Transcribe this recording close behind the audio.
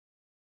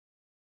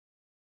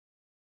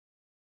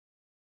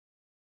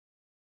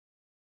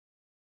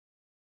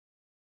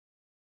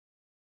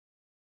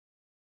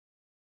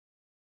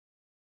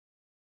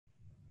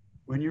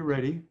When you're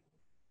ready,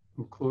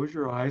 we'll close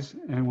your eyes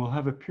and we'll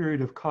have a period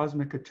of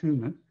cosmic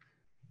attunement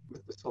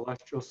with the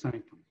celestial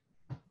sanctum.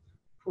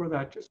 For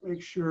that, just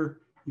make sure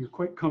you're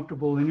quite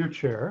comfortable in your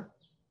chair.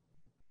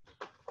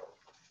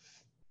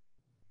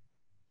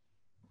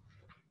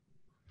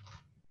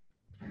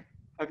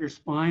 Have your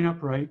spine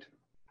upright,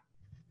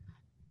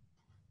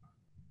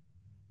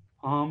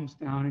 palms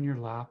down in your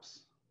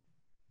laps,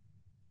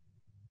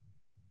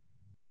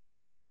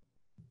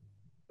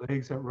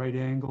 legs at right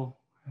angle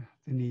at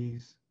the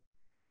knees,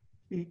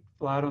 feet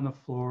flat on the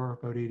floor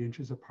about 8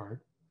 inches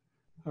apart.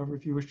 However,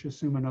 if you wish to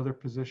assume another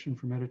position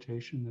for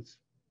meditation that's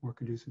more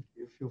conducive to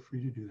you, feel free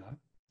to do that.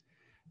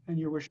 And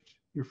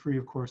you're free,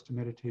 of course, to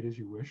meditate as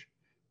you wish,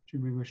 but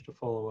you may wish to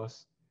follow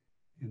us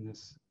in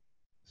this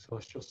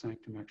celestial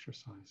sanctum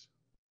exercise.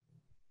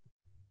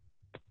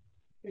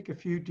 Take a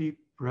few deep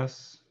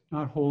breaths,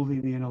 not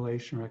holding the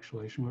inhalation or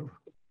exhalation, but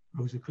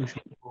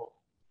Rosicrucian Order.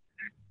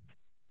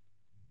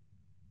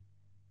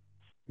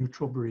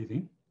 Neutral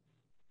breathing.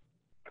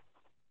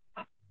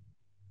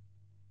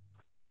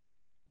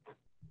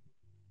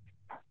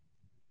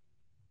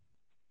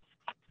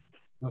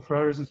 Now, for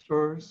others and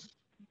stores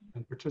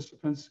and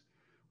participants,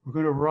 we're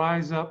going to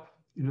rise up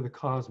into the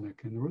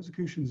cosmic. And the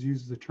Rosicrucians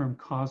use the term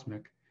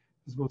cosmic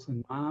as both a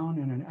noun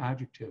and an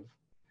adjective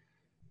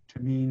to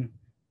mean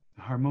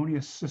the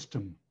harmonious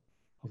system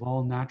of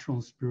all natural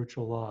and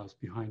spiritual laws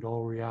behind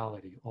all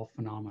reality, all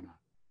phenomena.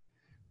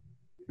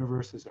 The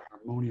universe is a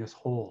harmonious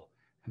whole,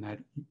 and that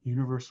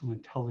universal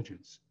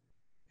intelligence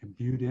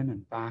imbued in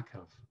and back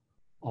of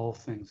all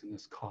things in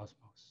this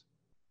cosmos.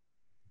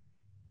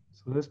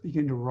 So let's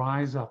begin to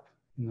rise up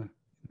in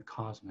the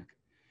cosmic.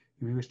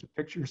 You may wish to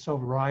picture yourself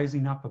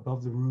rising up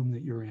above the room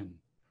that you're in,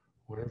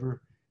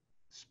 whatever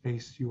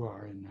space you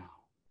are in now.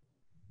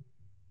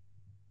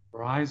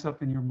 Rise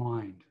up in your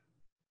mind.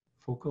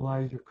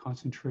 Focalize your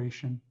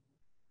concentration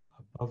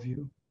above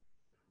you,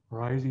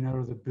 rising out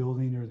of the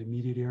building or the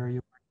immediate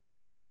area.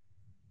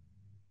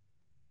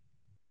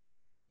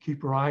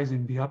 Keep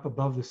rising, be up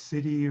above the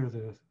city or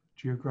the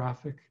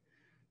geographic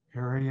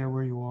area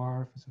where you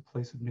are, if it's a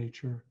place of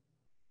nature,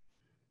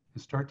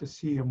 and start to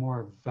see a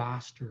more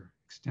vaster,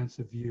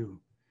 extensive view.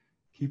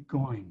 Keep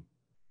going,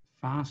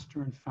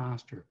 faster and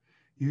faster.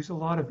 Use a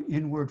lot of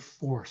inward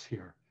force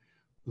here.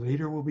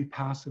 Later we'll be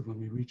passive when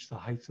we reach the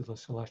heights of the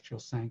celestial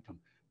sanctum.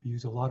 We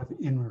use a lot of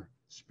inner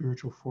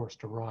spiritual force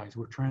to rise.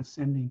 We're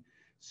transcending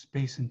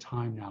space and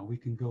time now. We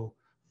can go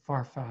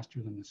far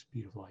faster than the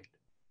speed of light.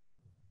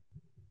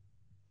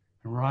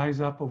 And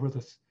rise up over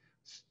the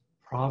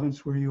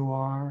province where you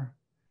are,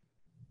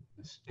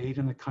 the state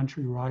and the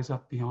country, rise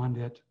up beyond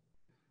it,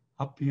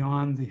 up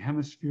beyond the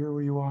hemisphere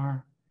where you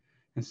are,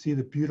 and see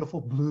the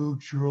beautiful blue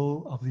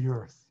jewel of the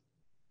earth.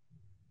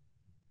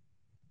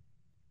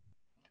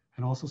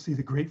 And also see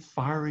the great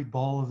fiery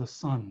ball of the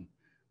sun,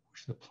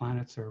 which the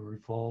planets are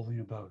revolving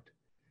about.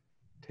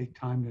 Take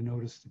time to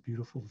notice the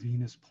beautiful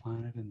Venus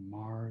planet and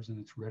Mars in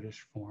its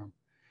reddish form.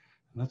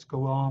 And let's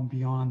go on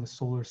beyond the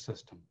solar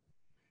system.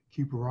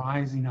 Keep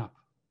rising up.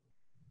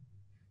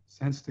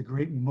 Sense the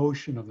great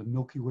motion of the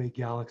Milky Way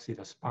galaxy,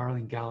 the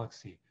spiraling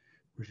galaxy,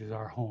 which is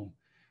our home.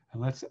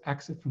 And let's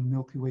exit from the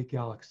Milky Way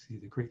galaxy,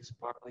 the great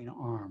spiraling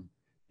arm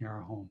near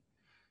our home.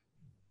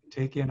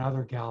 Take in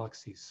other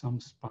galaxies,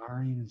 some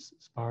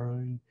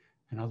spiraling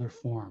in other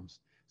forms.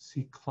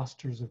 See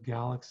clusters of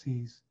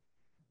galaxies,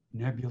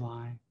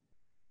 nebulae,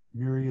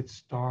 myriad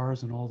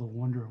stars, and all the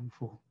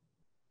wonderful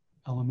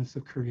elements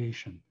of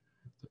creation.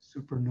 The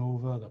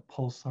supernova, the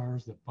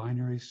pulsars, the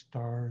binary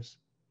stars,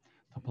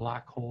 the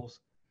black holes.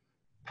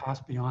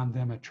 Pass beyond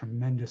them at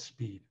tremendous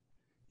speed.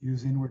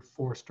 Use inward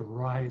force to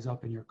rise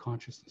up in your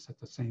consciousness at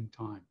the same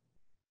time.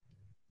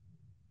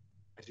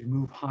 As you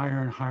move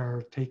higher and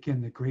higher, take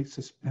in the great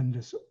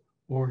suspendous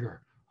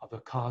order of the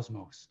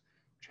cosmos,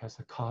 which has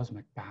the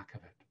cosmic back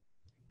of it,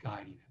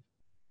 guiding it.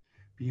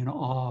 Be in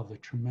awe of the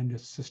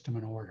tremendous system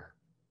and order.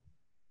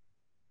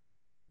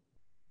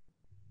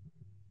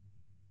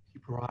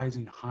 Keep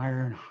rising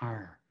higher and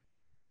higher,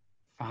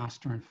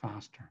 faster and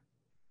faster.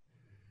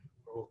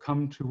 We'll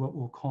come to what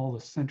we'll call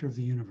the center of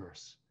the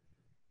universe.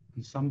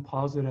 And some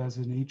posit as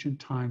in ancient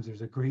times,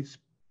 there's a great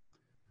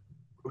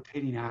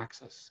rotating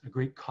axis, a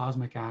great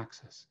cosmic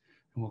axis.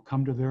 And we'll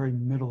come to the very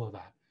middle of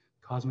that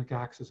cosmic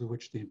axis of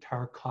which the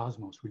entire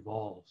cosmos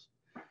revolves.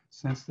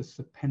 Sense the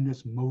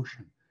stupendous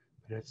motion,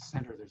 but at its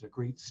center, there's a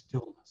great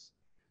stillness,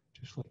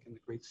 just like in the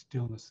great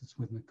stillness that's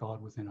within the God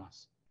within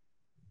us.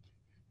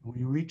 And when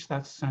you reach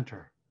that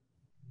center,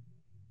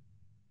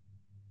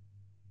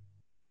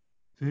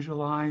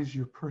 visualize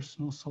your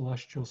personal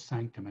celestial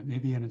sanctum. It may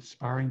be an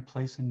inspiring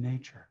place in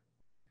nature,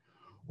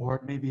 or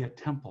it may be a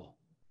temple,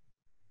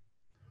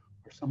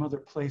 or some other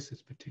place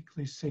that's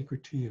particularly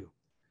sacred to you.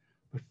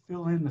 But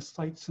fill in the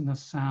sights and the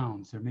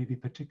sounds. There may be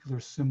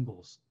particular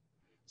symbols,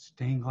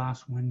 stained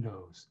glass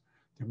windows.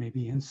 There may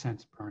be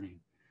incense burning.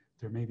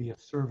 There may be a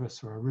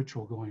service or a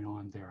ritual going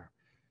on there.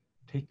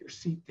 Take your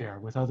seat there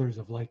with others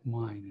of like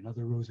mind and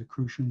other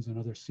Rosicrucians and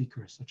other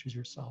seekers such as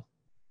yourself.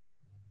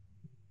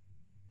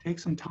 Take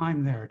some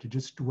time there to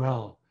just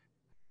dwell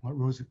what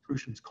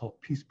Rosicrucians call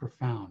peace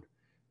profound,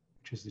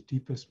 which is the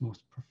deepest,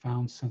 most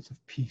profound sense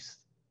of peace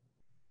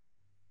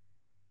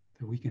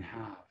that we can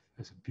have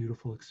as a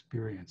beautiful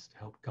experience to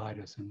help guide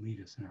us and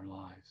lead us in our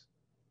lives.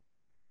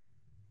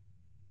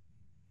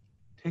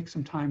 Take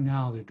some time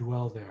now to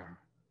dwell there,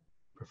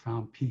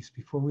 profound peace,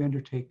 before we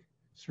undertake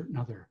certain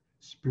other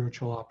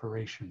spiritual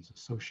operations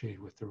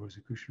associated with the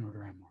Rosicrucian Order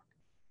AMORC.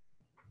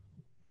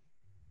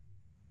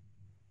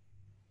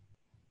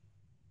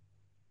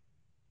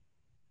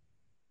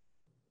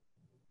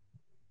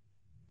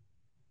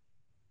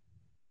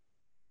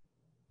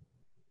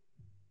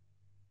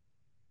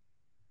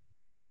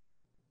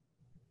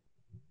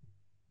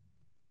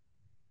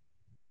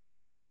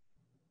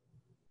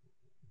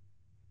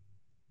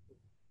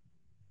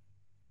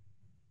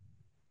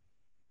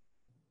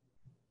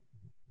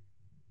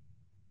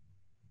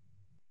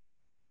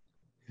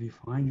 If you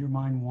find your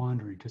mind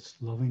wandering,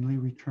 just lovingly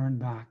return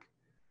back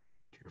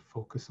to your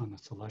focus on the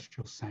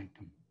celestial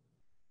sanctum.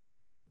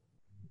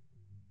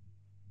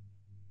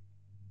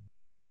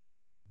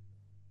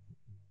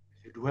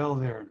 As you dwell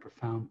there in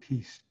profound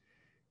peace,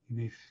 you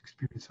may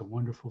experience a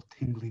wonderful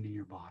tingling in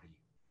your body.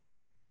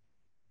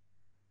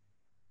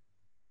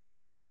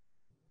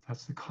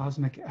 That's the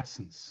cosmic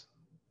essence,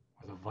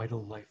 or the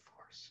vital life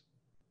force.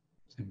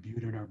 It's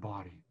imbued in our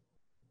body.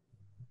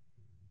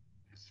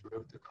 It's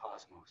throughout the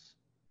cosmos.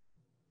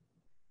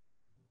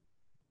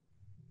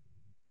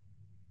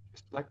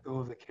 Just let go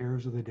of the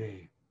cares of the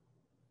day.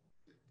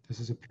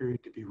 This is a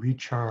period to be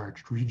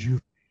recharged,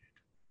 rejuvenated,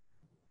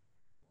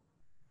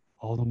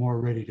 all the more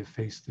ready to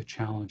face the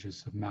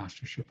challenges of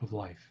mastership of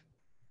life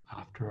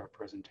after our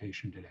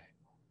presentation today.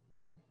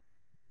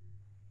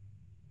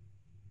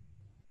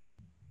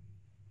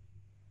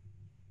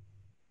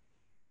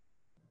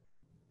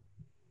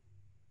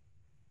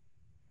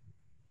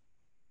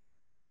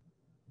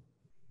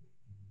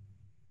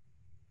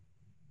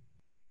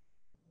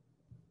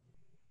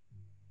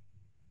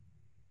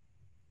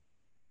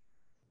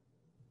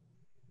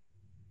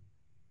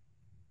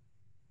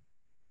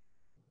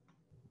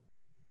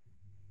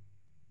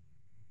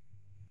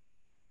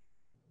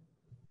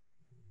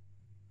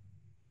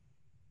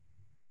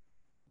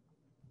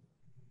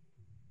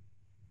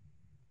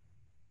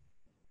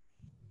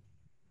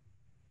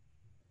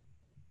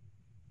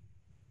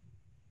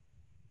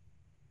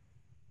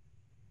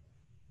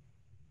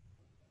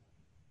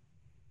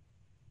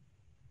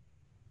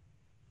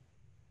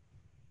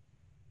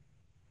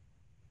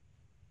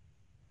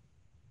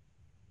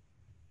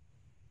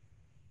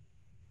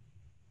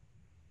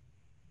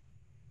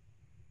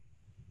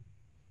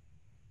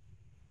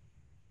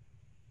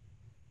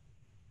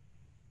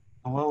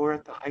 And while we're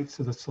at the heights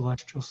of the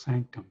celestial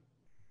sanctum,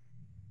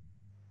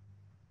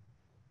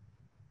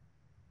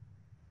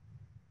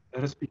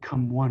 let us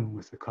become one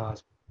with the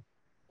cosmos,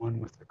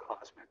 one with the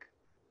cosmic,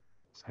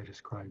 as I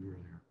described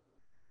earlier.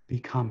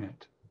 Become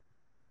it.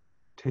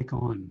 Take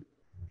on,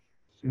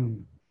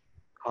 assume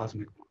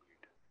cosmic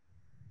mind.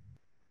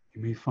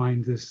 You may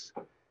find this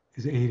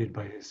is aided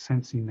by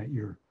sensing that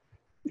your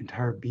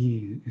entire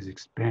being is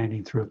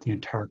expanding throughout the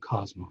entire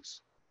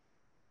cosmos.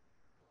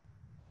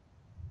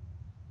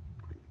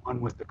 One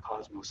with the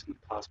cosmos and the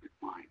cosmic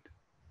mind.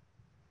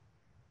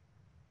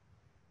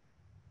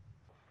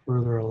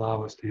 Further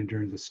allow us to enter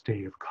into the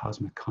state of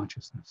cosmic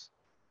consciousness,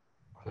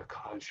 or the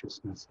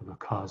consciousness of the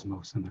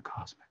cosmos and the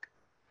cosmic.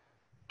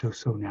 Do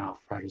so now,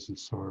 fratres and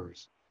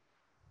sorors,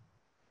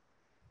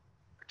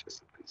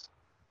 participants.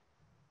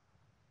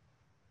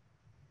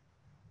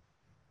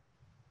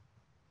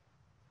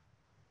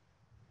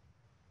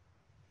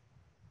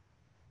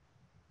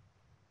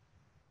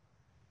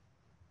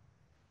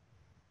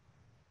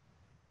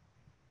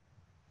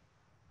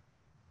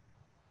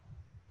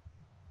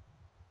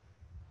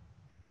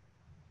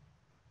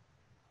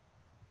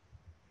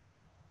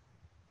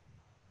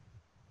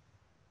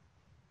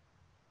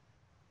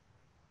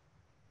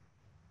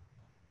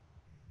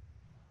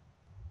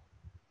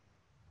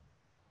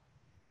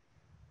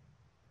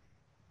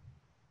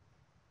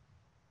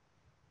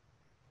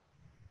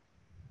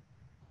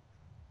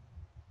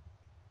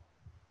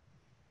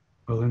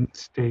 Well, in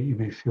this state, you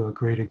may feel a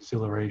great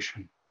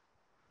exhilaration,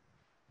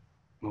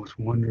 most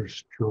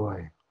wondrous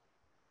joy,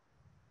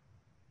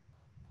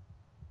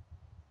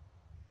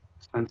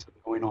 sense of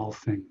knowing all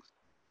things.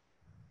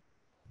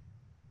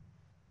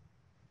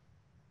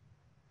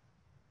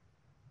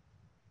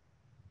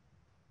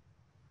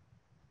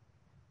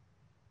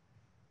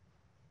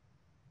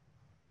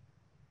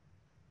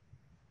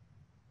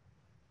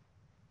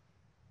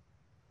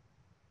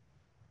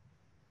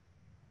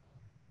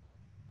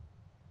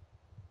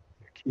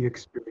 The key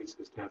experience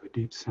is to have a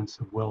deep sense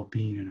of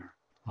well-being in our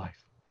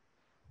life.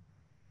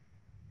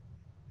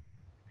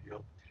 Be able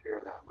to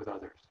share that with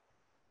others.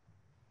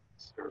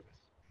 Service.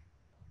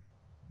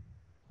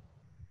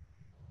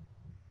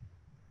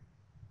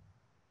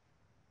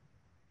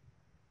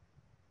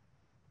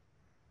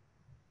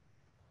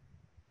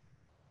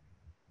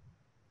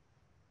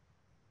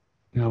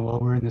 Now, while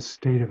we're in this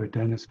state of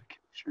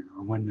identification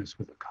or oneness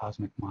with the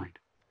cosmic mind,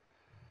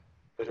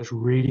 let us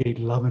radiate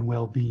love and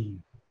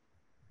well-being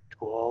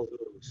to all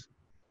those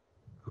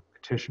who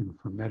petition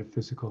for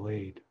metaphysical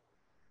aid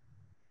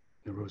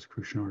in the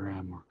Rosicrucian Order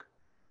AMORC,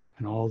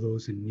 and all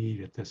those in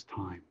need at this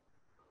time.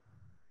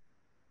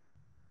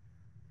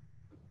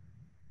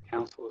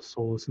 Council of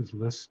Solace's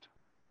list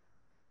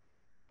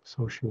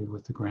associated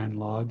with the Grand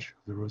Lodge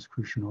of the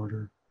Rosicrucian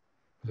Order,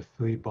 with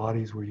affiliate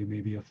bodies where you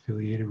may be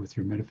affiliated with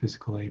your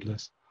metaphysical aid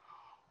list,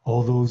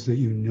 all those that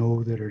you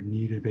know that are in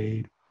need of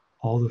aid,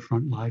 all the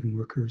frontline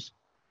workers,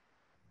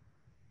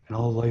 and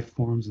all life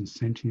forms and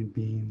sentient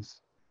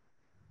beings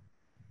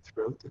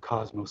throughout the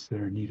cosmos that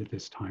are in need at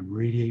this time.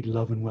 Radiate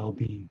love and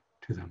well-being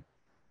to them.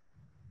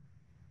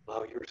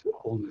 Allow your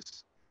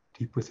wholeness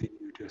deep within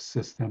you to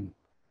assist them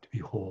to be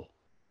whole.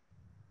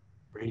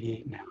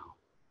 Radiate now.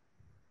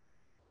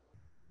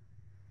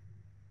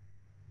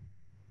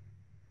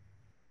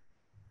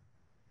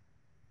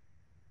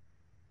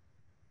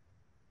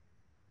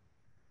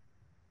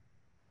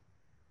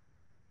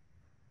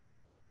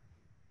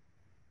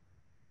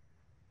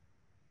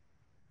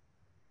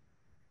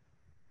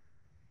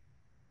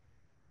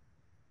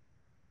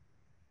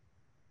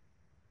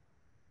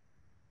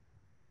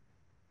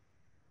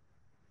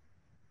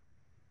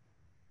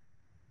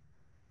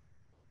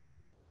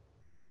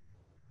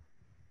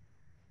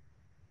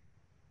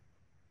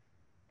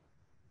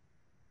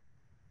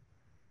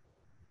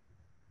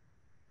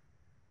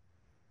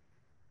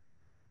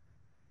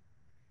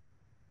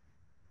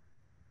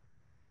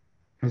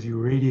 As you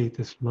radiate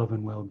this love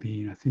and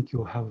well-being, I think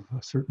you'll have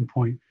a certain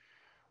point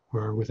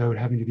where, without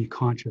having to be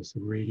conscious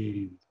of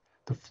radiating,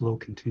 the flow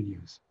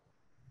continues.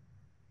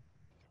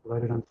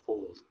 Let it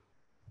unfold.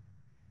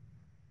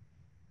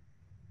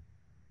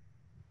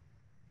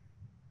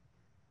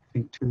 I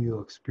think too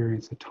you'll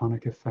experience a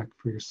tonic effect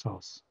for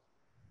yourselves.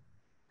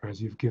 For as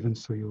you've given,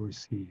 so you'll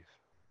receive.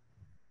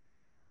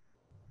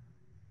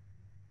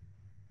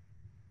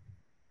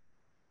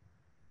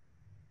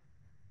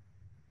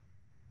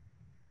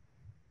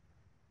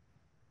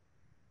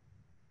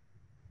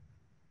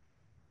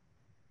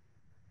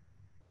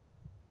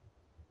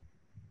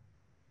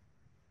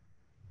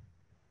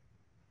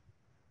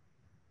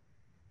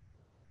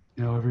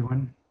 Now,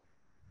 everyone,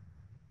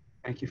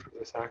 thank you for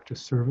this act of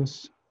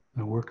service,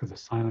 the work of the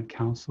Silent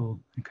Council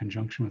in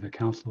conjunction with the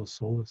Council of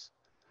Solace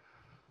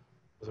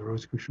of the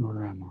Rosicrucian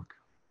Order AMORC.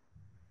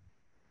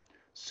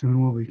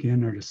 Soon we'll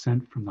begin our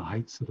descent from the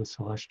heights of the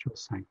celestial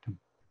sanctum.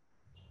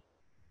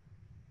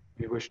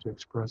 We wish to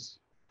express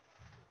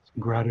some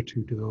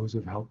gratitude to those who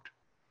have helped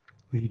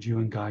lead you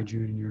and guide you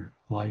in your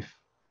life,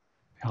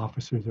 the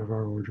officers of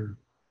our order,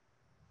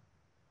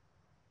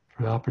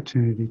 for the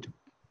opportunity to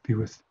be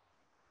with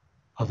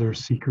other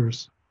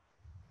seekers,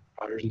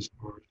 riders and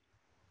stores,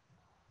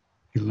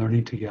 be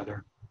learning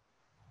together,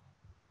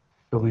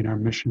 fulfilling our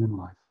mission in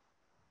life.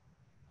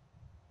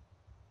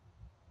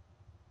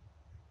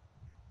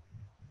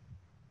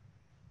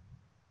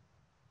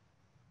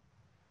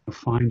 You'll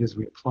find as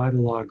we apply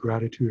the law of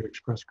gratitude,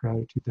 express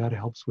gratitude, that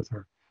helps with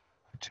our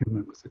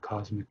attunement with the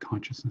cosmic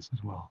consciousness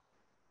as well.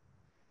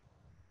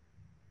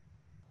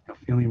 Now,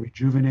 feeling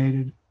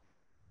rejuvenated,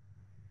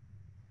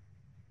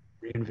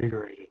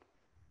 reinvigorated,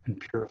 and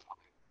purified,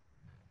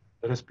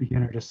 let us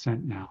begin our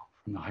descent now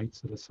from the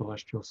heights of the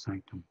celestial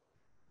sanctum.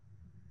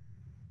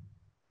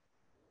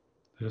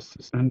 Let us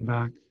descend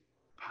back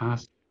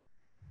past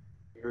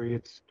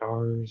myriad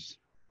stars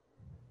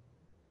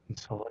and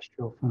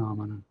celestial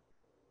phenomena,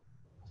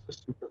 the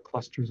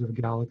superclusters of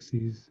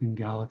galaxies and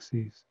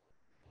galaxies,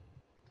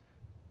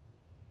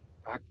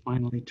 back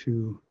finally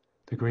to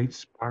the great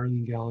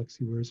spiraling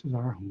galaxy where this is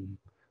our home,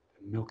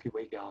 the Milky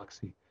Way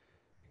galaxy.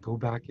 Go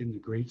back in the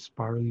great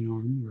spiraling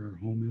arm where our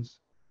home is.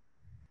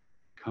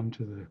 Come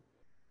to the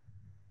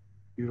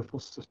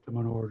beautiful system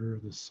and order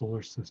of the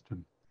solar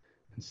system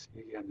and see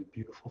again the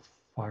beautiful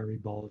fiery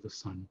ball of the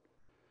sun,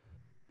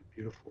 the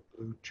beautiful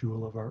blue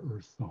jewel of our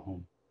earth, the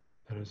home.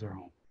 That is our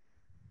home.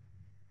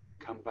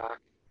 Come back,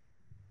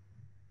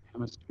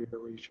 hemisphere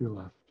where you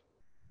left,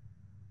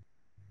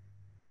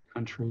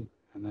 country,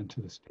 and then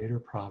to the state or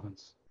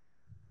province,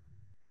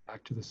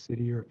 back to the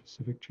city or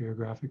Pacific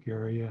geographic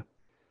area,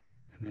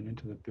 and then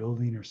into the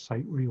building or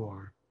site where you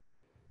are,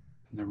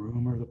 and the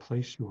room or the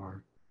place you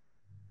are.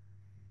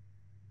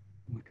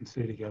 And we can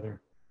say together,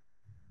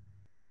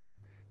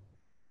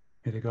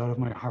 may the God of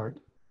my heart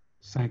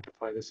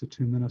sanctify this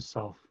attunement of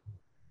self,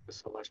 the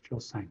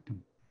celestial sanctum.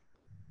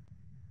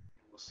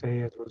 And we'll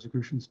say, as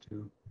Rosicrucians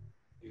do,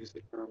 use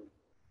the term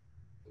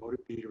mote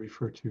it be to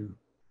refer to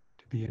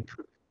be in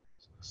truth.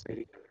 So we'll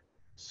say together,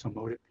 so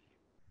mote it be.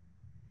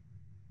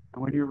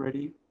 And when you're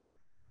ready,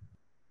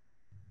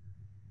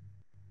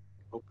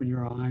 open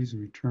your eyes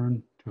and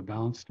return to a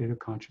balanced state of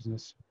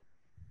consciousness,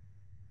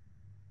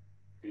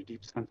 a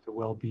deep sense of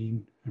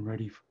well-being, and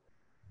ready for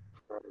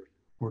our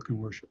work and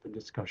worship and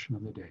discussion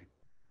of the day.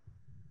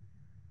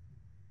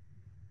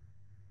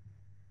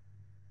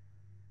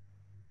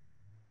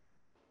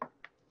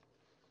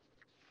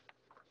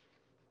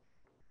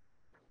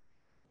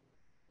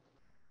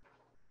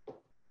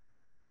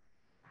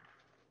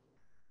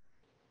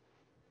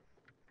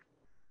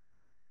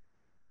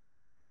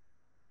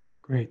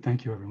 Great,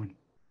 thank you, everyone.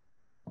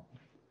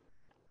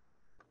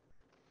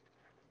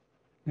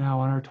 Now,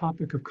 on our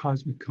topic of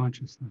cosmic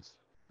consciousness,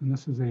 and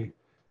this is a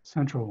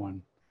central one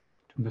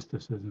to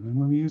mysticism. And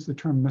when we use the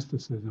term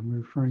mysticism, we're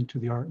referring to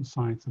the art and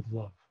science of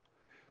love,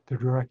 the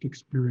direct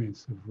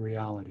experience of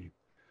reality,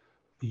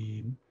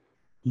 the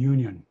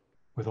union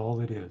with all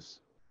that is,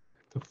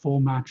 the full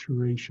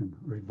maturation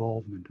or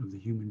evolvement of the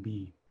human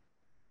being.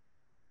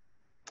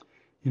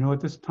 You know,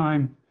 at this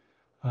time,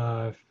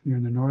 if you're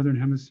in the Northern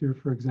Hemisphere,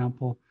 for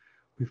example,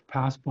 we've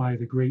passed by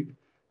the great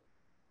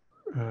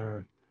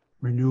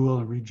renewal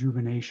and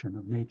rejuvenation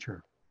of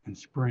nature in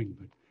spring,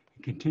 but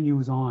it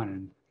continues on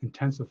and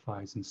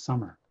intensifies in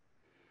summer.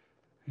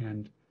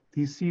 And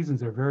these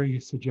seasons are very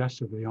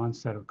suggestive of the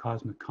onset of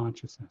cosmic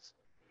consciousness,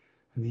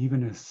 and they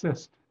even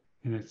assist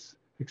in its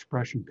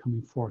expression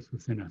coming forth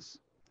within us.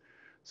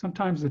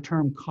 Sometimes the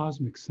term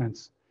cosmic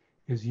sense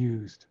is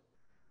used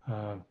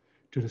to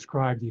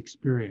describe the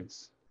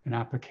experience and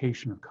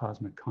application of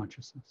cosmic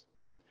consciousness.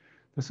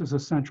 This is a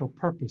central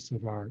purpose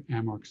of our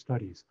AMORC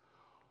studies.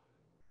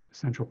 A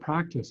central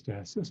practice to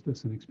assist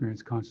us in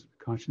experience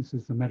consciousness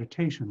is the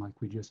meditation like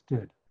we just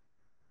did.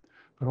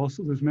 But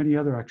also there's many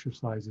other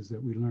exercises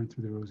that we learned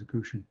through the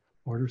Rosicrucian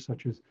Order,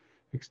 such as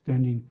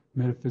extending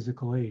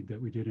metaphysical aid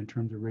that we did in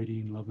terms of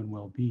radiating love and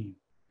well-being,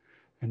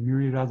 and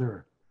myriad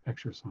other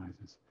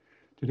exercises.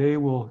 Today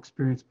we'll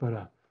experience but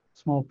a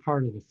small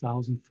part of the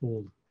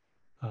thousand-fold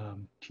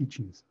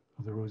teachings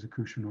of the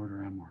Rosicrucian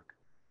Order AMORC.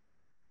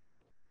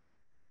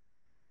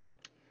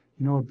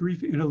 You know, a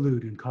brief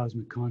interlude in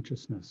cosmic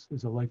consciousness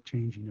is a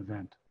life-changing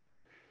event.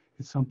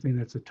 It's something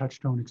that's a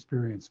touchstone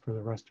experience for the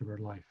rest of our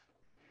life.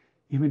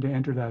 Even to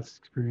enter that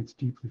experience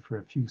deeply for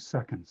a few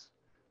seconds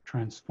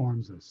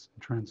transforms us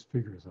and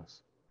transfigures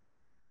us.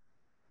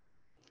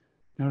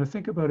 Now, to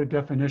think about a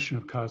definition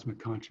of cosmic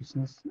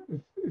consciousness,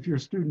 if you're a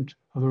student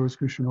of the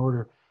Rosicrucian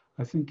Order,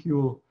 I think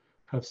you'll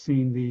have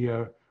seen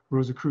the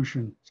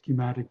Rosicrucian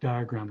schematic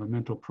diagram of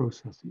mental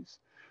processes.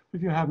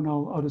 If you haven't,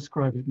 I'll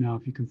describe it now.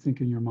 If you can think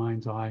in your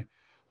mind's eye,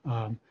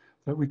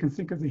 that we can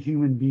think of the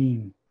human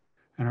being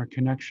and our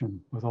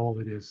connection with all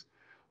that is,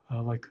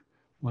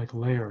 like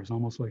layers,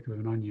 almost like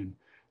an onion.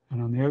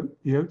 And on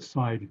the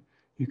outside,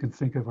 you can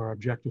think of our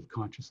objective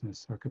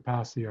consciousness, our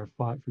capacity, our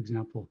thought, for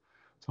example,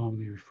 it's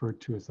commonly referred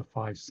to as the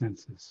five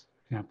senses.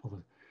 For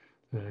example,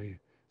 the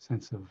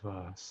sense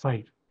of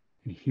sight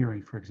and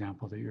hearing, for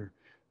example, that you're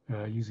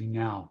using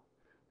now,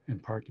 in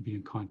part to be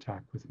in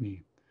contact with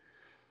me.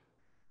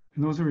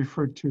 And those are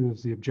referred to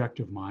as the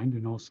objective mind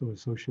and also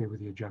associated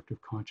with the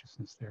objective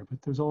consciousness there. But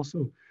there's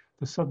also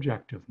the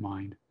subjective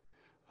mind,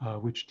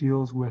 which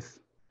deals with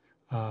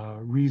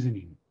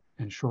reasoning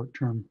and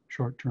short-term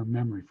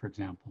memory, for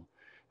example,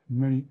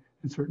 and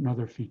certain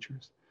other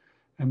features.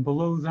 And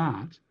below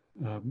that,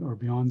 or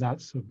beyond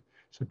that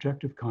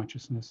subjective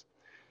consciousness,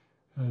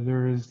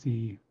 there is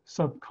the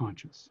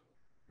subconscious,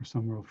 or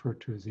some will refer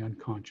to as the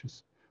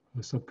unconscious,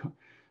 or the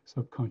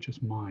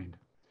subconscious mind.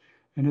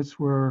 And it's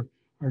where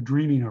our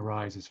dreaming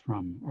arises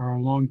from, or our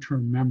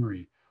long-term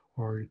memory,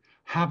 or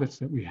habits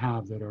that we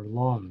have that are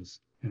laws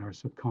in our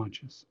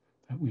subconscious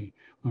that we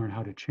learn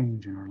how to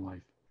change in our life.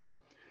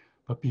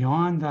 But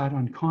beyond that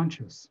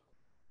unconscious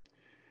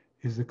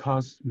is the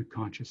cosmic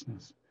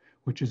consciousness,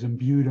 which is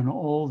imbued in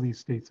all these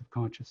states of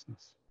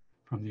consciousness,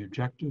 from the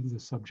objective, the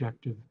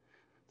subjective,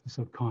 the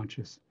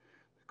subconscious.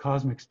 The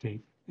cosmic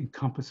state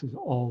encompasses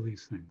all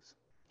these things.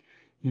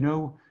 You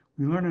know,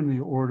 we learn in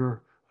the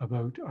order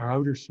about our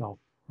outer self,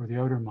 or the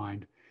outer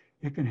mind.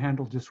 It can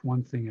handle just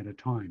one thing at a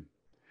time.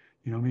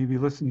 You know, maybe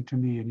listening to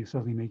me and you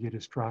suddenly may get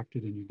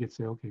distracted and you get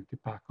say, okay,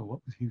 get back on what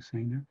was Hugh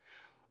saying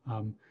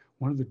there?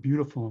 One of the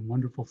beautiful and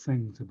wonderful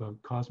things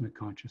about cosmic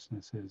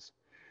consciousness is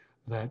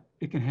that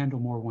it can handle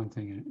more one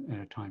thing at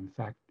a time. In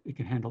fact, it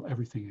can handle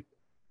everything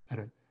at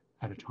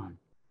a time.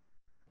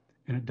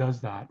 And it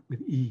does that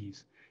with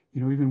ease.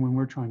 You know, even when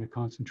we're trying to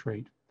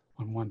concentrate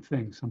on one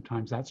thing,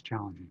 sometimes that's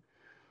challenging.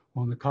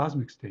 Well, in the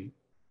cosmic state,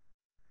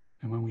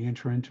 and when we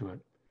enter into it,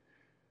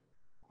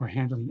 we're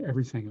handling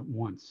everything at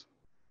once,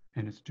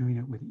 and it's doing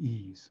it with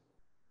ease.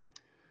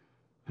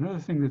 Another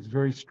thing that's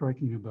very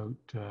striking about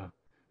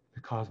the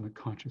cosmic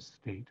conscious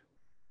state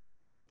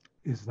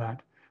is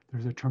that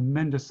there's a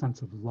tremendous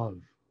sense of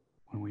love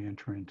when we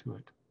enter into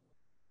it.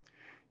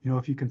 You know,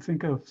 if you can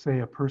think of, say,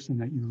 a person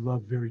that you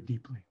love very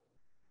deeply,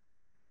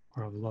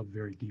 or love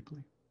very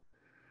deeply,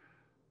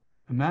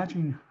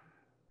 imagine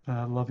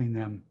loving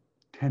them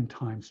 10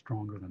 times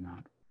stronger than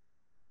that.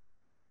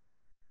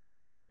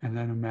 And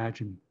then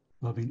imagine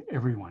loving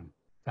everyone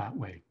that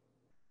way,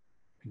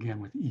 again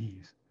with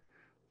ease.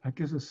 That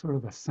gives us sort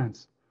of a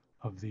sense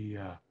of the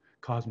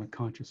cosmic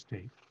conscious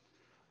state.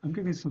 I'm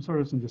giving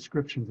some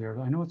descriptions there.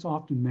 I know it's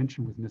often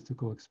mentioned with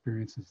mystical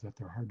experiences that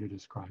they're hard to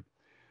describe,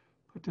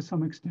 but to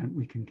some extent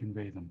we can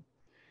convey them.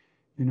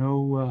 You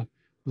know,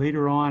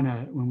 later on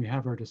when we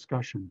have our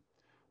discussion,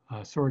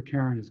 Sora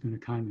Karen is going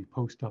to kindly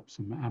post up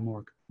some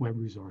AMORC web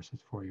resources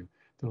for you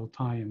that'll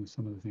tie in with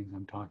some of the things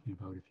I'm talking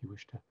about if you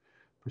wish to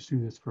pursue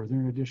this further,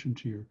 in addition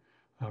to your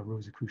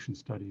Rosicrucian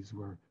studies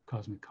where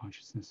cosmic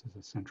consciousness is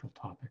a central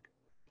topic.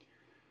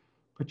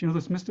 But you know,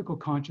 this mystical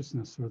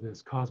consciousness, or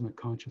this cosmic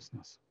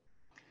consciousness,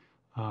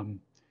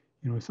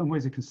 You know, in some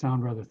ways it can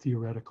sound rather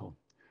theoretical,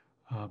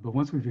 but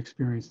once we've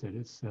experienced it,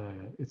 it's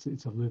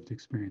a lived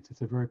experience.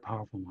 It's a very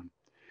powerful one.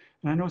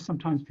 And I know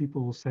sometimes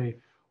people will say,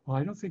 well,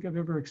 I don't think I've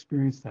ever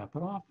experienced that,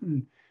 but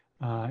often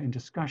in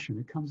discussion,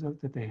 it comes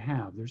out that they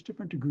have. There's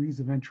different degrees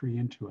of entry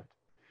into it.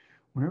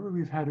 Whenever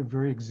we've had a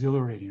very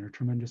exhilarating or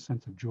tremendous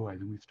sense of joy,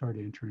 then we've started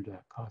to enter into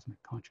that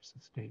cosmic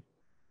consciousness state.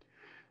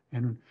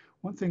 And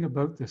one thing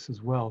about this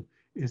as well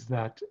is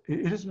that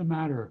it isn't a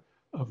matter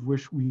of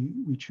which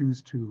we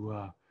choose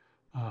to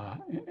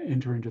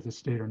enter into the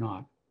state or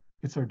not.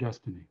 It's our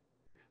destiny.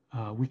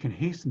 We can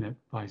hasten it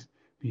by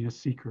being a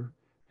seeker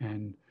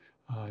and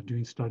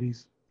doing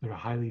studies that are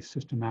highly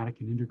systematic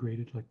and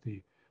integrated, like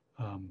the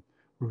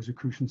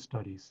Rosicrucian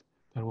studies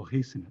that will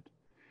hasten it.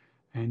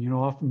 And, you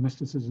know, often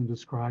mysticism is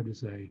described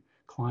as a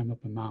climb up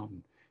a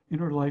mountain.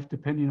 In our life,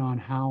 depending on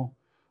how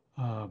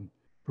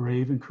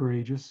brave and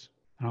courageous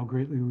and how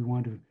greatly we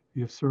want to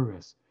be of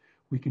service,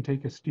 we can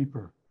take a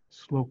steeper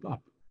slope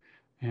up.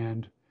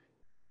 And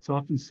it's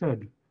often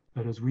said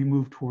that as we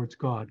move towards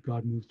God,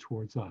 God moves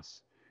towards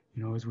us.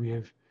 You know, as we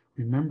have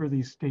remember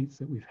these states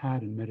that we've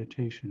had in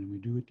meditation and we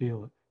do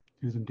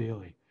them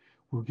daily,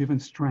 we're given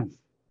strength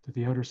that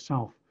the outer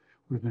self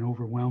we've been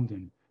overwhelmed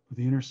in, but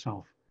the inner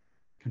self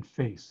can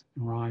face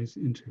and rise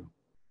into.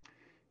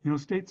 You know,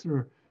 states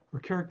or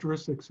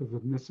characteristics of the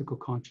mystical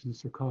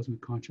consciousness or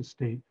cosmic conscious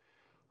state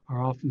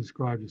are often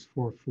described as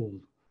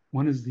fourfold.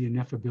 One is the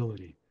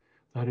ineffability.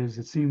 That is,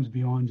 it seems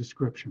beyond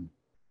description.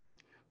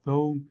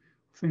 Though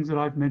things that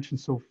I've mentioned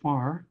so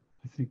far,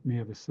 I think may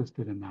have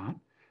assisted in that.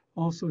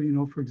 Also, you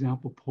know, for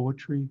example,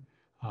 poetry,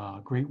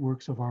 great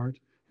works of art,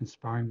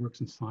 inspiring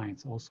works in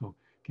science also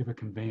give a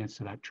conveyance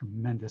to that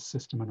tremendous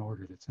system and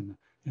order that's in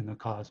the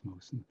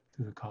cosmos and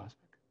through the cosmic.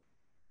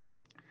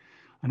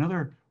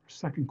 Another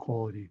second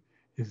quality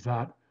is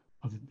that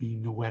of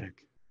being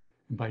noetic.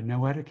 And by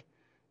noetic,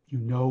 you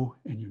know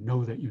and you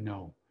know that you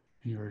know,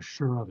 and you're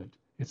sure of it.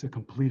 It's a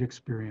complete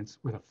experience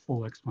with a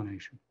full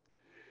explanation.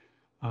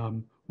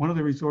 One of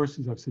the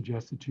resources I've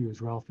suggested to you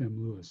is Ralph M.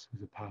 Lewis,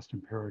 who's a past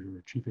imperator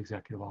or chief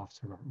executive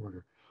officer of our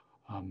order.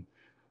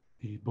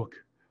 The book,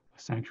 A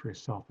Sanctuary of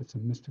Self, it's a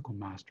mystical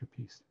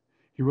masterpiece.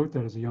 He wrote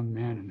that as a young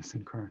man in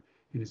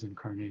his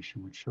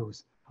incarnation, which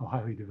shows how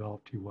highly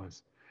developed he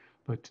was.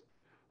 But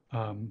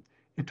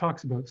it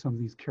talks about some of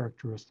these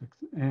characteristics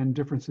and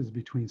differences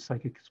between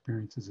psychic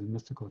experiences and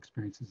mystical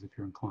experiences, if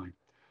you're inclined,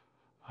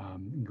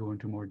 and go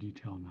into more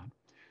detail on that.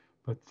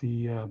 But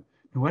the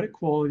noetic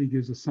quality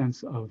gives a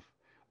sense of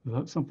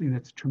something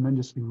that's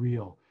tremendously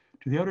real.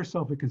 To the outer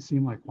self, it can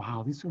seem like,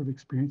 wow, these sort of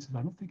experiences,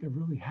 I don't think I've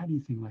really had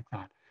anything like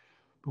that.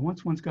 But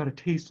once one's got a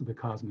taste of the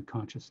cosmic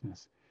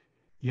consciousness,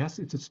 yes,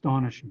 it's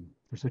astonishing.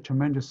 There's a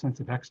tremendous sense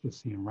of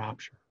ecstasy and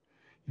rapture.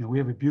 You know, we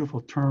have a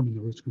beautiful term in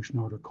the Rosicrucian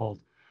Order called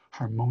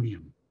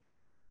harmonium.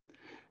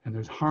 And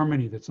there's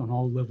harmony that's on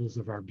all levels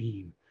of our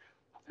being,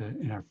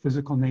 in our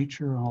physical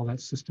nature, all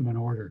that system and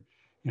order,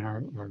 in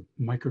our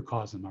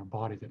microcosm, our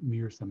body that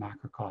mirrors the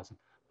macrocosm,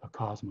 the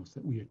cosmos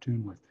that we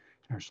attune with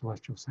in our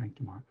celestial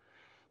sanctum.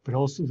 But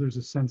also there's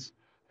a sense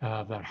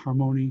of that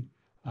harmony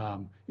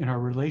in our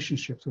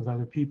relationships with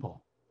other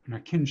people, in our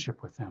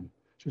kinship with them,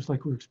 just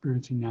like we're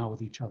experiencing now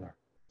with each other,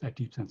 that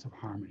deep sense of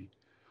harmony.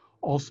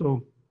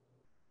 Also,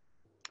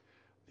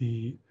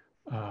 the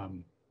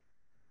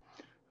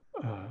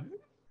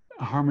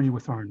harmony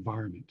with our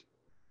environment.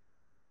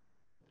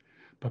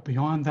 But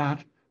beyond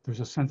that, there's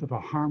a sense of a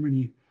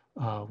harmony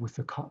with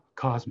the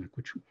cosmic,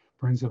 which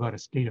brings about a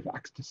state of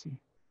ecstasy.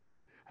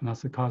 And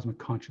that's the cosmic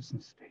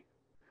consciousness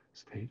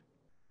state.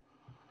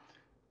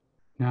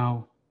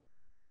 Now,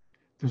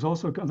 there's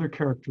also other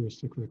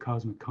characteristic of the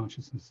cosmic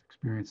consciousness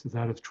experience, is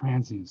that of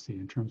transiency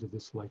in terms of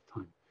this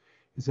lifetime,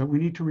 is that we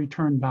need to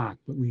return back,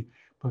 but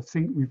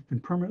think we've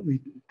been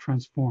permanently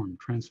transformed,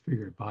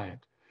 transfigured by it.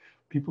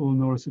 People will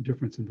notice a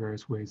difference in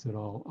various ways that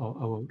I'll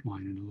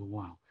outline in a little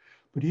while.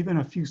 But even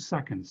a few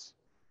seconds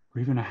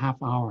or even a half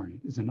hour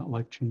is a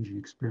life-changing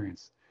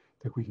experience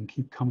that we can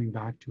keep coming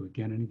back to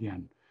again and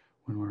again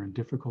when we're in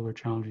difficult or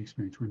challenging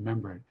experience.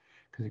 Remember it,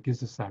 because it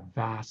gives us that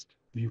vast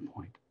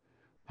viewpoint,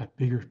 that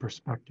bigger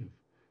perspective.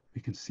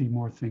 We can see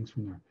more things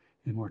from there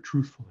and more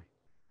truthfully.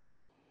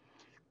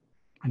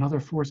 Another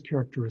force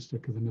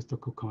characteristic of the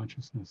mystical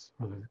consciousness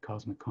or the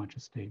cosmic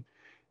conscious state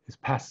is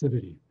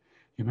passivity.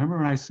 You remember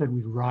when I said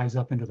we'd rise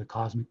up into the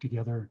cosmic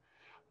together,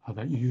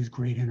 that you use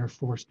great inner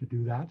force to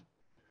do that?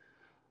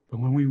 But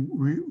when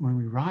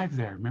we arrive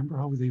there, remember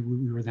how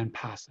we were then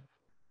passive,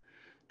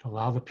 to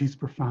allow the peace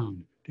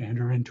profound to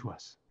enter into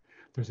us.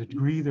 There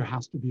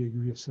has to be a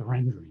degree of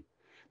surrendering.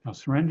 Now,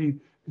 surrendering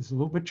is a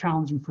little bit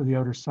challenging for the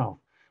outer self.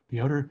 The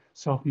outer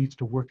self needs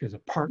to work as a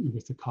partner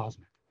with the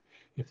cosmic.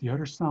 If the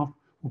outer self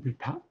will be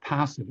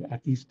passive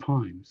at these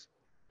times,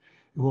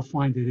 it will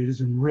find that it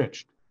is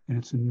enriched and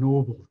it's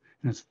ennobled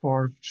and it's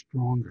far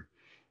stronger.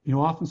 You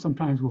know, often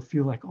sometimes we'll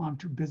feel like, oh, I'm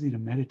too busy to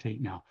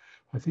meditate now.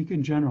 I think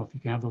in general, if you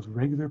can have those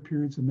regular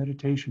periods of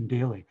meditation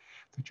daily,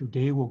 that your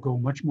day will go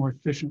much more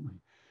efficiently.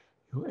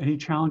 Any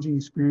challenging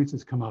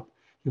experiences come up,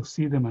 you'll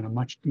see them in a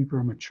much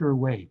deeper, mature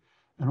way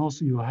And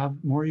also you'll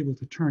have more able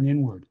to turn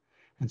inward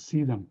and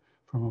see them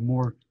from a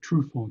more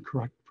truthful and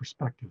correct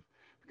perspective.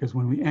 Because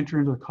when we enter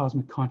into the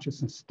cosmic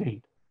consciousness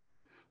state,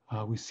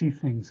 we see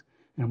things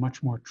in a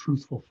much more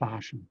truthful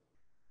fashion.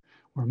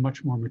 We're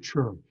much more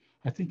mature.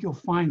 I think you'll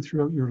find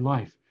throughout your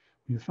life,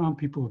 you found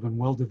people who have been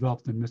well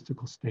developed in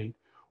mystical state,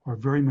 or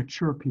very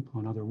mature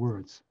people, in other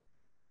words,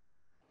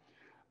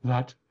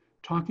 that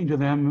talking to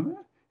them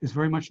is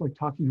very much like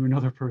talking to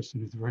another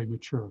person who's very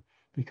mature,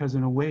 because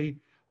in a way,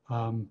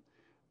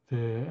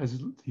 as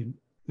the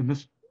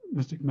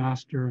mystic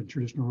master and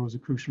traditional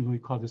Rosicrucian Louis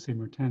Claude de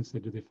Saint-Martin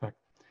said to the effect,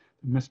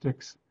 the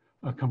mystics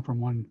come from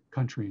one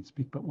country and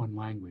speak but one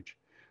language.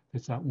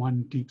 It's that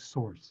one deep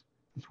source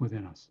that's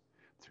within us,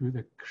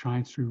 that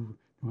shines through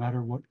no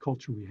matter what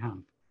culture we have.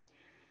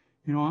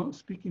 You know,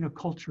 speaking of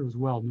culture as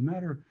well, no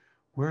matter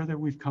where that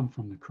we've come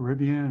from, the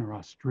Caribbean or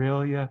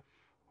Australia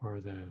or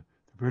the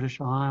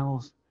British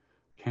Isles,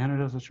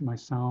 Canada, such as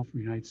myself, the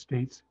United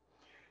States,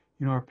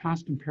 you know, our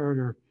past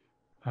imperator,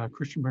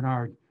 Christian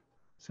Bernard,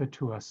 said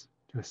to us,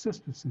 to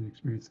assist us in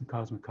experiencing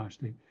cosmic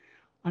consciousness,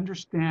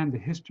 understand the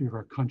history of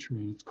our country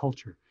and its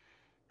culture,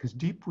 because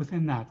deep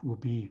within that will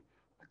be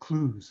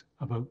clues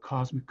about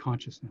cosmic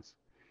consciousness.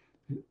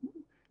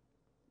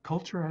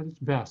 Culture at its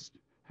best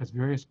has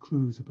various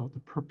clues about the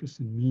purpose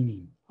and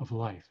meaning of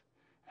life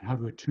and how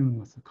to attune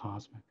with the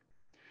cosmic.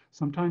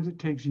 Sometimes it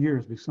takes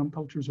years because some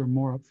cultures are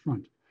more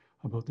upfront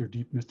about their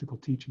deep mystical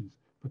teachings,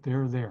 but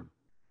they're there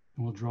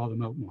and we'll draw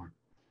them out more.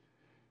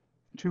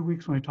 In 2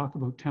 weeks when I talk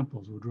about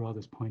temples, we'll draw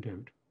this point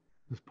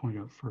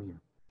out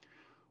further.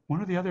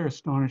 One of the other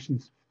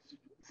astonishing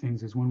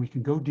things is when we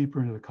can go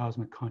deeper into the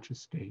cosmic conscious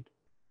state,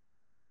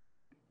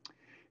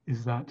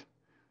 is that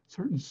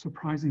certain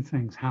surprising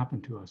things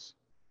happen to us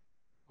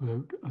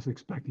without us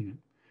expecting it.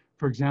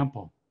 For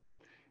example,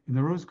 in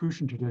the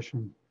Rosicrucian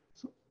tradition,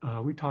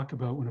 we talk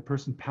about when a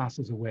person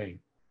passes away,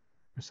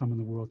 or some in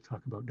the world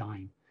talk about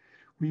dying,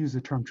 we use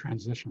the term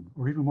transition,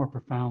 or even more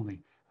profoundly,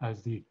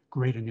 as the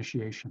great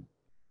initiation.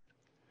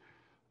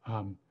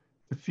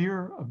 The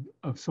fear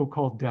of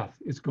so-called death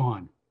is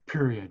gone,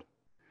 period.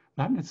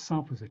 That in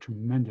itself is a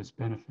tremendous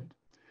benefit.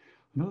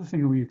 Another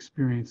thing that we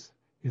experience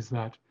is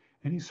that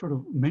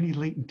many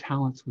latent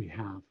talents we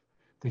have,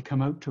 they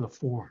come out to the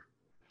fore.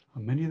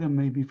 Many of them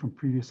may be from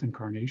previous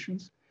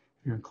incarnations.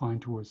 If you're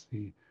inclined towards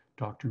the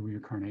doctrine of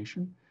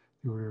reincarnation,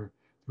 the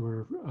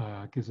order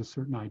gives us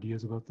certain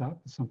ideas about that.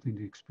 It's something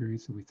to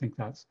experience that we think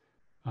that's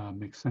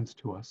makes sense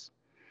to us.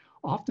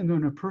 Often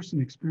when a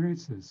person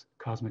experiences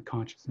cosmic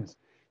consciousness,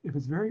 if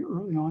it's very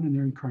early on in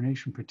their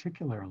incarnation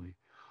particularly,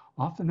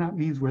 often that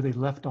means where they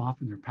left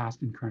off in their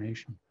past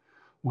incarnation.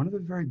 One of the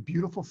very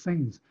beautiful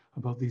things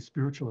about these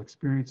spiritual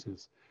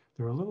experiences,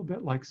 they're a little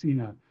bit like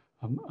seeing a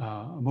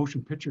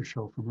motion picture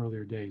show from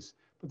earlier days,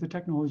 but the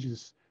technology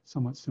is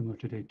somewhat similar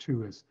today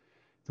too, is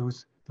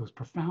those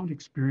profound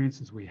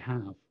experiences we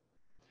have.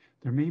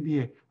 There may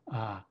be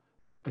a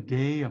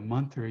day, a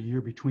month, or a year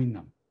between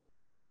them,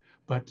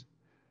 but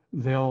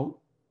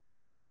they'll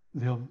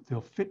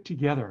fit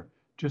together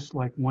just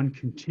like one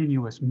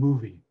continuous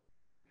movie.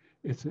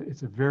 It's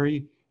a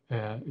very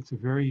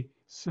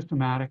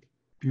systematic,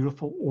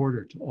 beautiful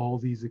order to all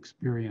these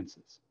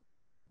experiences.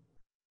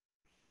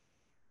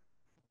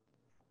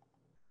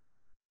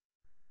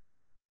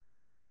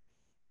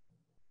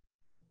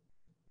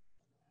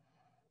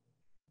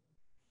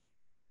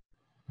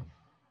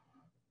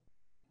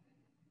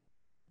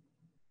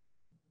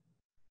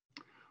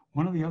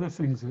 One of the other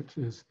things that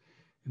is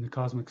in the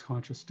cosmic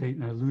conscious state,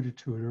 and I alluded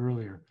to it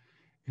earlier,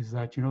 is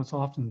that, you know, it's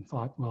often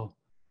thought, well,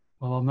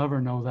 I'll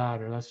never know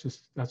that, or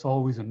that's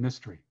always a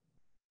mystery.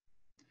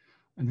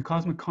 In the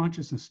cosmic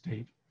consciousness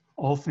state,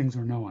 all things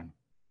are known.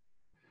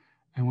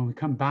 And when we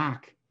come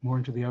back more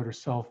into the outer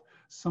self,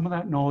 some of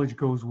that knowledge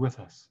goes with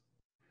us.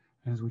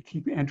 And as we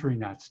keep entering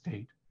that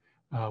state,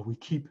 we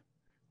keep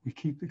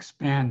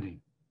expanding.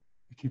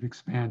 We keep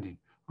expanding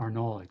our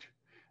knowledge.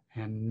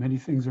 And many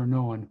things are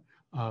known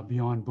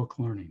beyond book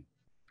learning.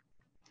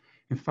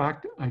 In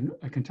fact,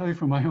 I can tell you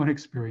from my own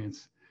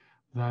experience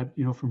that,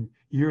 you know, from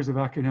years of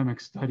academic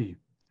study,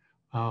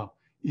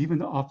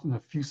 even often a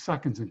few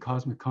seconds in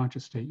cosmic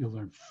conscious state, you'll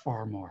learn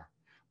far more.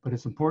 But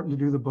it's important to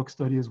do the book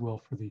study as well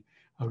for the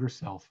outer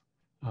self.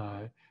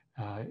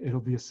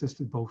 It'll be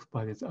assisted both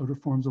by its outer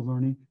forms of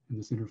learning and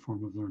this inner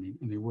form of learning,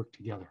 and they work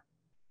together.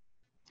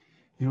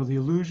 You know, the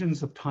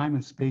illusions of time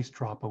and space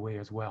drop away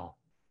as well.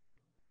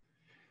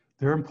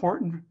 They're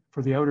important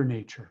for the outer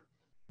nature.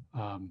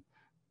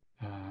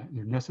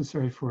 They're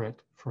necessary for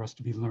us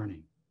to be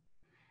learning.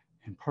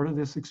 And part of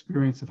this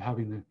experience of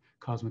having the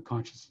cosmic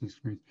consciousness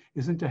experience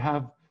isn't to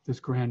have this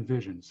grand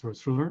vision. So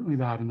it's certainly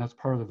that, and that's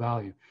part of the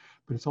value.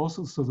 But it's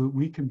also so that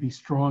we can be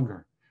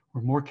stronger.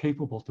 We're more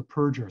capable to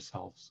purge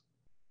ourselves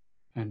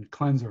and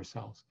cleanse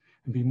ourselves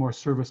and be more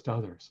service to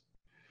others.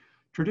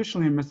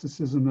 Traditionally in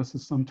mysticism, this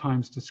is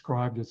sometimes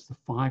described as the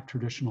 5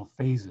 traditional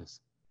phases.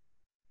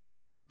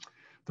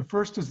 The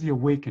first is the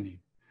awakening.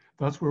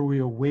 That's where we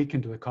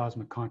awaken to the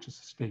cosmic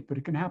consciousness state, but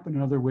it can happen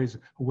in other ways,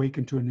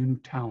 awaken to a new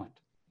talent.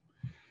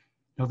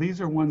 Now,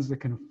 these are ones that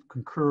can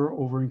concur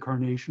over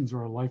incarnations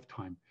or a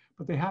lifetime,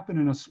 but they happen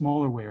in a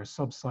smaller way or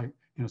subsite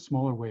in a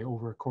smaller way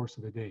over a course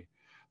of the day.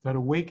 That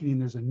awakening,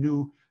 there's a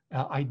new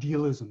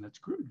idealism that's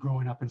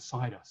growing up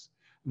inside us.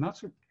 And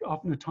that's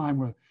often a time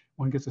where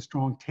one gets a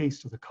strong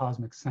taste of the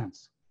cosmic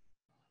sense.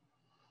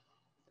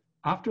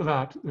 After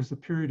that, there's the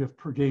period of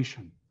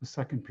purgation, the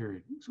second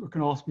period. So it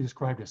can also be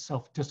described as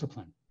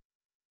self-discipline.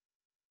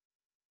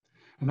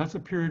 And that's a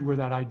period where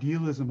that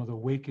idealism of the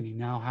awakening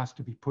now has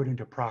to be put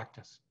into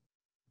practice.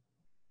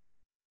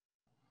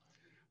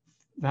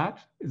 That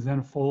is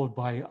then followed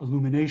by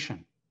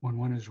illumination when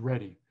one is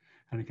ready.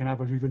 And it can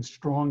have an even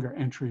stronger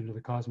entry into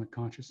the cosmic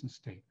consciousness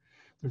state.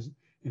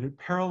 And it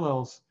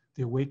parallels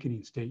the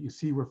awakening state. You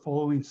see, we're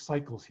following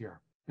cycles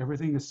here.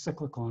 Everything is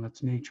cyclical in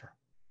its nature,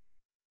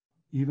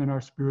 even our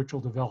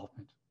spiritual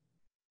development.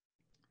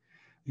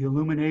 The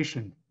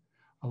illumination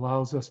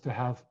allows us to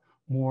have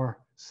more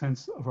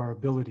sense of our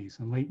abilities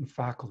and latent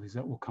faculties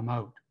that will come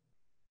out.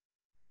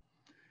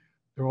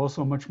 They're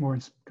also can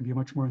be a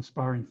much more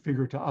inspiring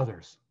figure to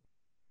others.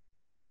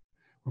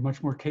 We're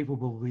much more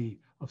capable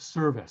of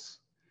service.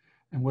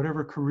 And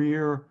whatever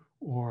career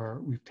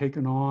or we've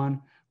taken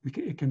on,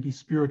 it can be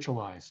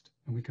spiritualized,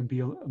 and we can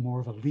be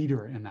more of a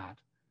leader in that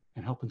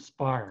and help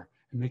inspire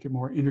and make it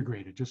more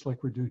integrated, just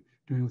like we're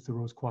doing with the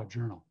Rose Quad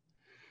Journal.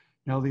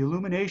 Now, the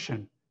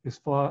illumination is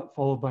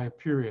followed by a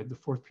period, the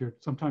fourth period,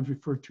 sometimes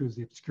referred to as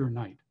the obscure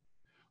night,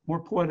 more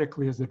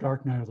poetically as the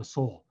dark night of the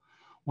soul.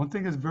 One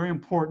thing that's very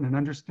important in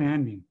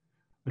understanding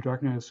the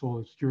dark night of the soul,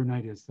 obscure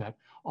night, is that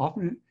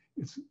often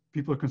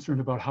people are concerned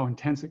about how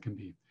intense it can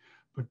be.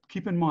 But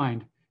keep in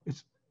mind,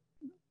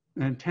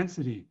 the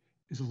intensity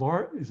is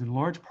in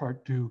large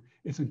part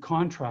it's in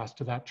contrast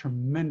to that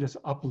tremendous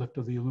uplift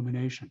of the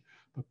illumination.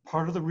 But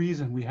part of the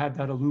reason we had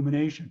that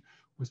illumination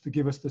was to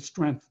give us the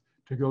strength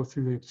to go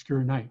through the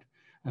obscure night.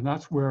 And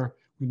that's where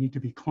we need to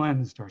be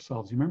cleansed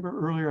ourselves. You remember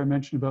earlier I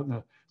mentioned about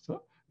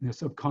the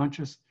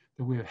subconscious,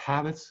 that we have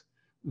habits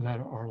that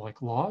are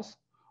like laws?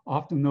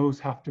 Often those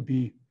have to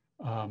be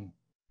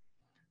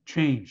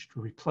changed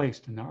or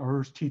replaced in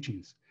our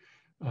teachings.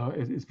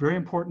 It's very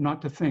important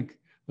not to think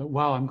that,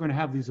 wow, I'm going to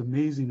have this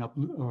amazing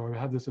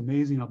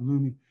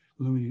illuminating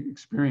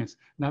experience,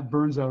 and that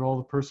burns out all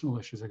the personal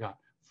issues I got.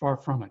 Far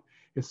from it.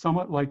 It's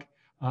somewhat like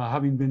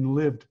having been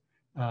lived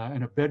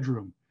in a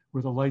bedroom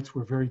where the lights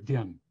were very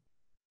dim.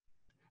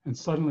 And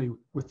suddenly,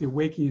 with the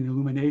awakening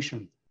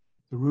illumination,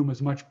 the room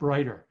is much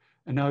brighter.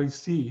 And now you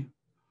see,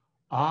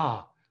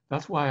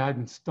 that's why I've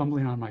been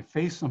stumbling on my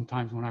face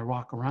sometimes when I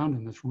walk around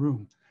in this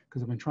room,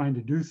 because I've been trying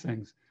to do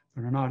things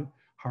that are not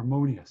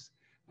harmonious.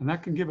 And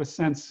that can give a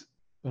sense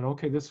that,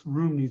 okay, this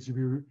room needs to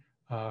be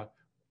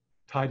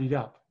tidied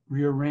up,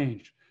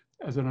 rearranged,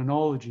 as an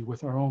analogy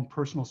with our own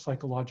personal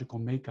psychological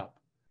makeup.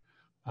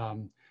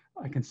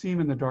 I can see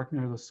in the dark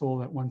night of the soul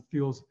that one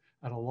feels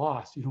at a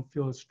loss. You don't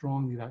feel as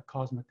strongly that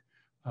cosmic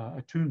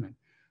attunement.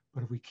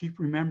 But if we keep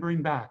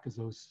remembering back as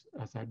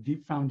that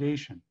deep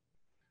foundation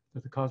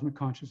that the cosmic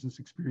consciousness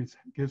experience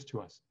gives to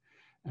us,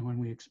 and when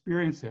we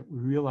experience it, we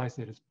realize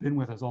that it's been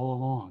with us all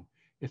along.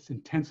 It's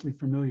intensely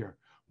familiar,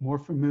 more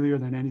familiar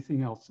than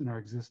anything else in our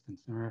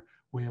existence, in our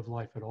way of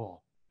life at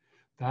all.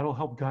 That'll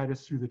help guide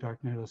us through the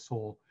dark night of the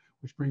soul,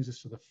 which brings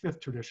us to the fifth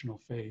traditional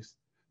phase,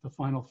 the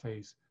final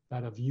phase,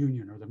 that of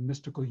union or the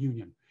mystical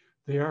union.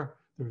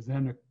 There's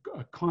then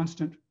a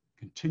constant,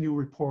 continual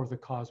rapport of the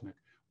cosmic.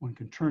 One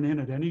can turn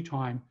in at any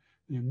time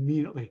and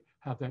immediately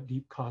have that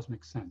deep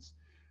cosmic sense.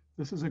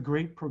 This is a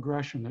great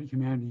progression that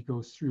humanity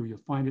goes through. You'll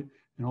find it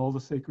in all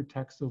the sacred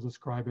texts. They'll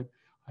describe it.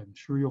 I'm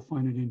sure you'll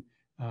find it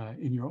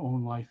in your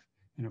own life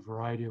in a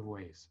variety of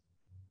ways.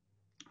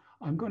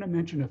 I'm going to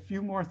mention a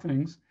few more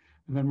things,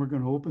 and then we're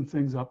going to open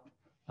things up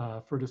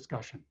for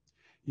discussion.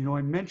 You know,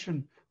 I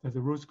mentioned that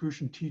the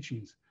Rosicrucian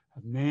teachings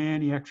have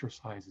many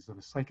exercises of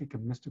a psychic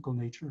and mystical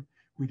nature.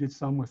 We did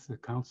some with the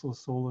Council of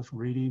Solace,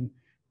 radiant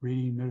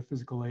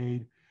metaphysical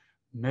aid,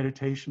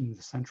 meditation,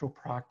 the central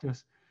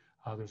practice.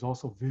 There's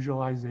also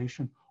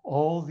visualization.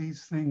 All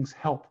these things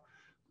help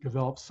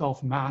develop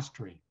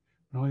self-mastery,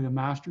 not only the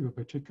mastery of a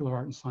particular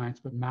art and science,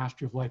 but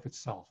mastery of life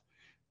itself.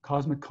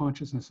 Cosmic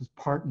consciousness is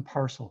part and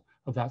parcel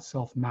of that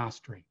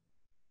self-mastery.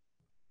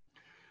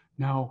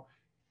 Now,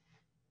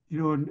 you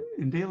know,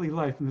 in daily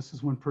life, and this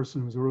is one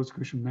person who was a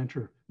Rosicrucian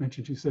mentor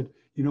mentioned, she said,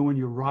 you know, when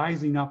you're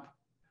rising up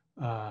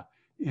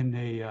in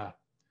a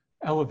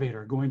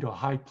elevator, going to a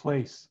high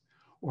place,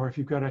 or if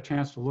you've got a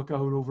chance to look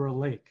out over a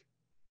lake,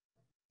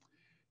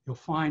 you'll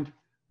find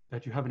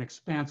that you have an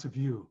expansive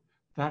view.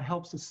 That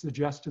helps to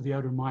suggest to the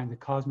outer mind the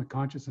cosmic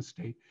consciousness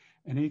state.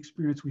 And any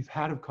experience we've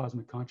had of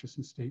cosmic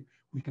consciousness state,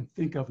 we can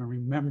think of and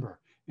remember,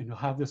 and you'll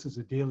have this as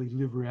a daily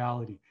live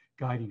reality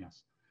guiding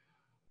us.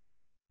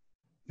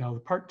 Now, the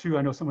part two,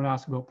 I know someone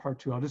asked about part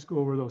two. I'll just go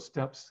over those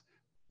steps.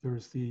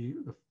 There's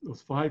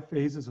those 5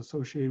 phases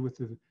associated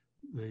with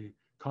the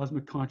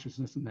cosmic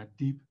consciousness, and that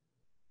deep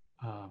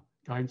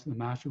guidance and the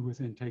mastery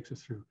within takes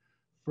us through.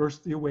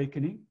 First, the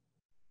awakening.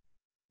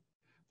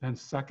 Then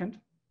second,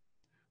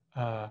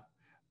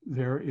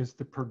 there is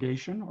the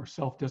purgation or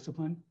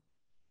self-discipline.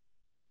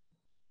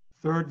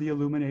 Third, the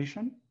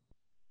illumination.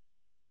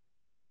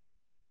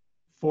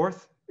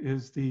 Fourth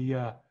is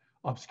the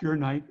obscure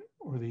night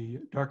or the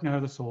dark night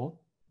of the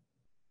soul.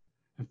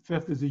 And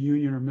fifth is the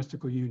union or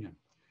mystical union.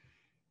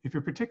 If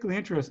you're particularly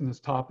interested in this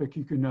topic,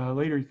 you can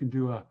later you can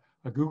do a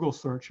Google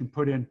search and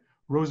put in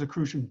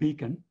Rosicrucian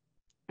beacon,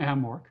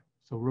 AMORC.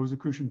 So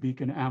Rosicrucian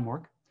beacon,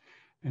 AMORC,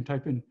 and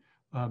type in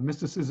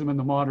mysticism in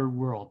the modern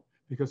world.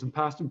 Because in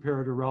past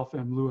imperator, Ralph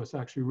M. Lewis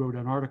actually wrote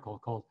an article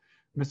called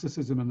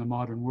Mysticism in the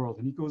Modern World.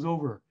 And he goes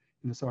over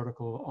in this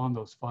article on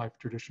those 5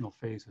 traditional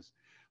phases.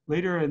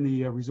 Later in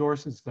the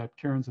resources that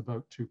Karen's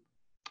about to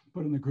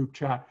put in the group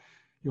chat,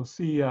 you'll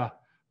see a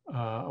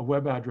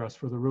web address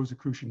for the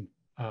Rosicrucian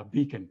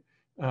beacon.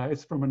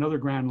 It's from another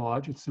Grand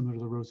Lodge. It's similar to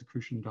the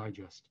Rosicrucian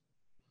Digest.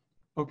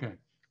 Okay.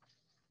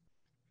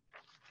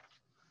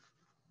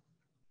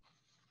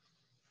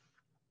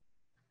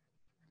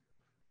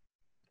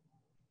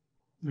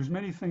 There's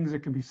many things that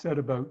can be said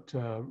about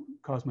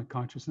cosmic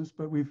consciousness,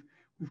 but we've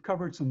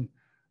covered some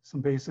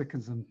basic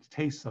and some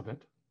tastes of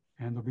it,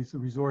 and there'll be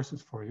some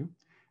resources for you.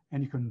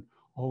 And you can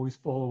always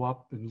follow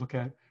up and look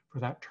for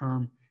that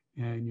term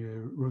in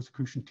your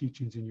Rosicrucian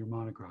teachings in your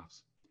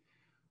monographs.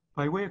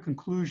 By way of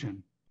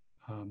conclusion,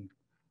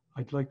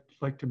 I'd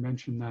like to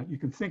mention that you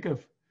can think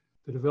of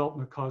the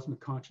development of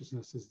cosmic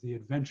consciousness as the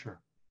adventure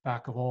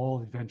back of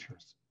all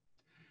adventures,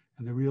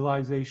 and the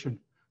realization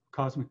of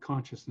cosmic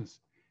consciousness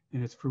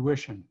in its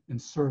fruition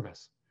and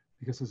service,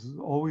 because this is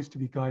always to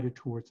be guided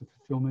towards the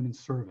fulfillment and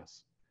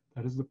service.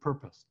 That is the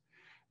purpose.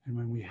 And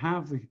when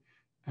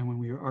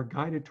we are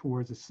guided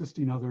towards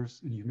assisting others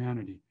in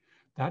humanity,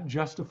 that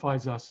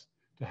justifies us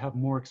to have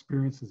more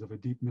experiences of a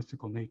deep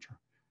mystical nature.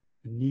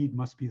 The need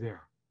must be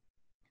there.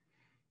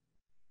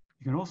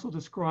 You can also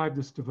describe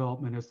this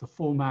development as the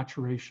full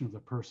maturation of the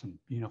person,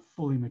 being a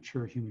fully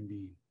mature human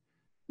being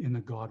in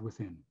the God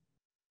within.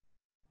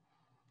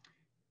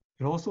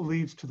 It also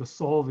leads to the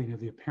solving of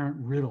the apparent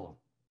riddle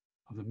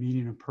of the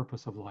meaning and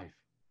purpose of life.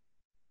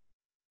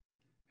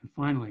 And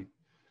finally,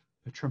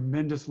 the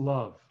tremendous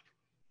love,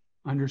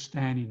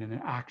 understanding,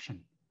 and action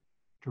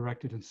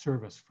directed in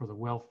service for the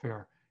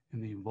welfare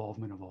and the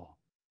involvement of all.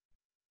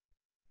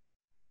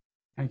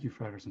 Thank you,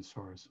 Fratres and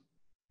Sorors.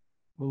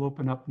 We'll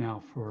open up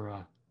now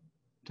for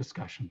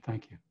discussion.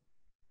 Thank you.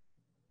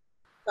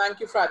 Thank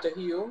you, Frater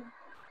Hugh.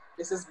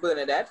 This is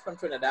Bernadette from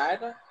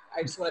Trinidad.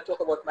 I just want to talk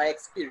about my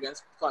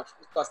experience with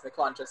cosmic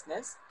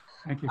consciousness.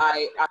 Thank you.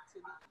 I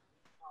actually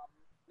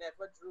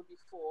never drew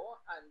before,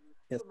 and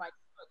through my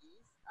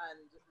studies and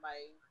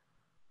my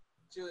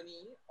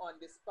journey on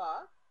this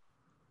path,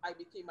 I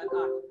became an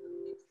artist.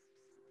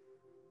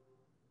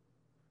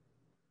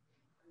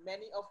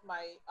 Many of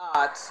my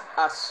art,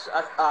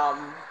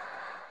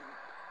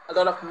 a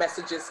lot of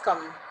messages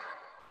come,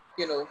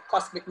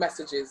 cosmic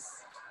messages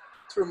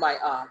through my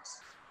art.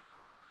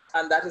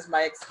 And that is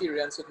my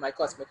experience with my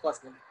cosmic.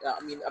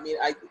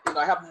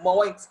 I have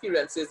more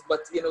experiences,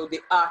 but the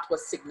art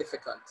was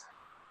significant.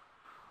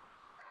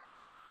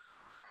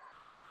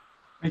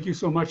 Thank you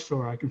so much,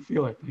 Sora. I can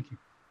feel it. Thank you.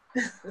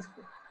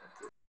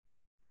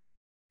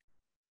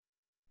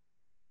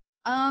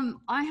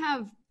 I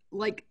have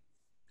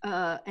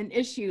an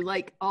issue,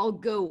 I'll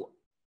go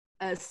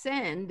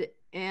ascend,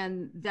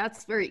 and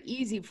that's very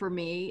easy for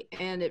me,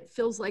 and it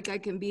feels like I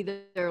can be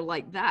there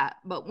like that.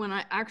 But when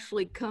I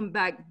actually come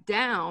back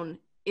down,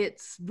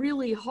 it's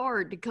really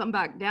hard to come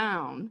back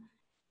down,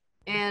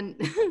 and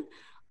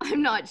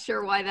I'm not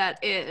sure why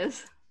that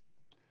is.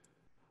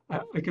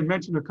 I can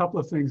mention a couple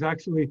of things.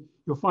 Actually,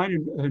 you'll find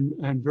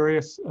in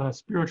various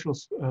spiritual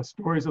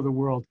stories of the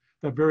world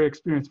that very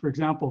experience. For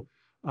example,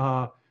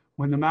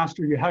 when the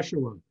Master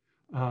Yeshua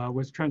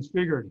was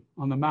transfigured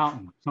on the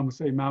mountain, some would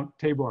say Mount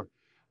Tabor,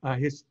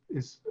 his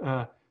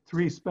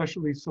 3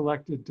 specially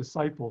selected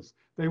disciples,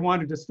 they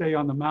wanted to stay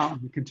on the mountain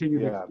and continue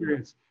the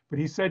experience. But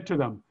he said to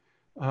them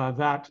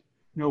that,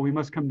 we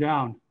must come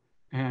down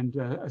and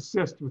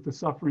assist with the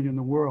suffering in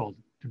the world,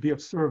 to be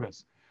of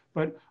service.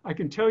 But I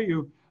can tell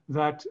you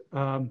that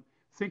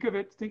think of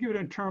it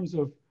in terms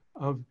of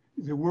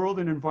the world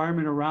and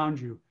environment around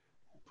you.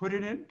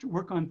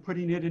 Work on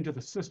putting it into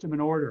the system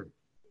and order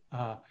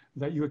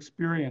that you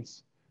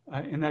experience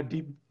in that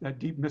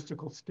deep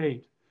mystical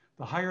state.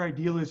 The higher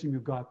idealism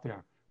you've got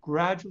there,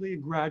 gradually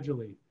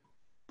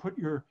put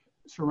your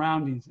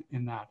surroundings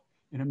in that.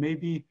 And it may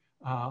be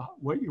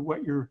what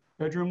your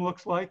bedroom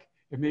looks like.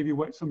 It may be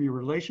what some of your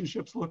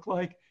relationships look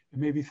like. It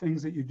may be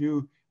things that you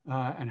do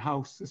and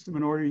how system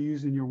and order you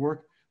use in your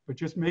work. But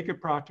just make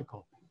it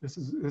practical. This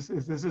is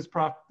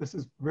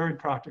very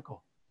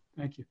practical.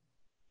 Thank you.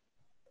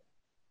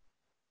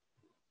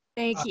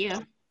 Thank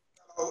you.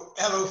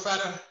 Hello,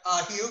 Frater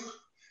Hugh.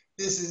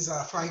 This is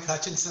Frank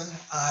Hutchinson.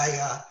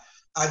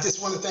 I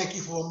just want to thank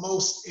you for a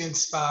most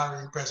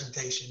inspiring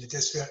presentation.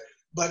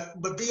 But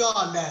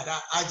beyond that,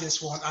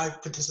 I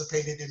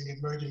participated in the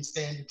Emerging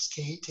Standards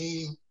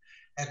team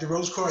at the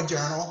Rosicrucian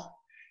Journal,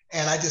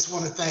 and I just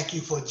want to thank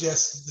you for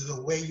just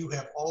the way you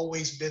have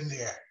always been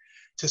there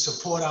to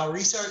support our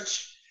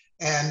research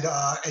and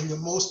your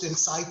most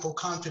insightful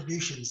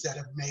contributions that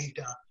have made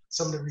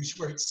some of the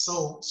research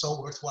so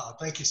worthwhile.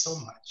 Thank you so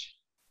much.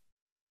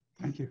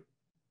 Thank you.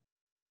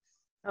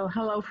 Oh,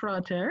 hello,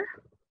 Frater.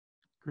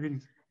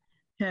 Greetings.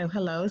 Yeah,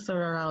 hello,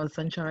 Sorara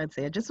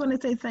Sancharate. I just want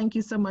to say thank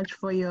you so much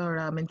for your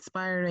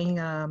inspiring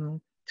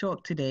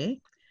talk today.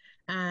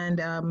 And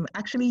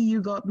actually,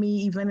 you got me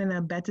even in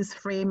a better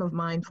frame of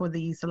mind for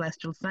the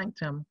Celestial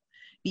Sanctum,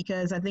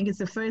 because I think it's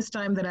the first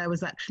time that I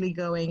was actually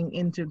going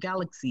into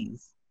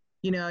galaxies.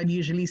 You know, I'd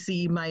usually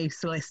see my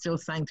Celestial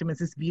Sanctum as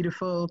this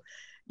beautiful,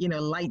 you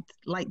know,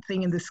 light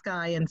thing in the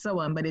sky and so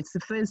on. But it's the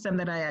first time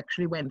that I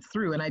actually went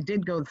through, and I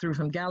did go through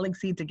from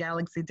galaxy to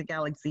galaxy to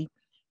galaxy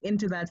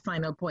into that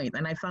final point.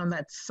 And I found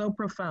that so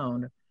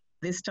profound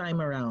this time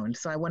around.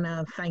 So I want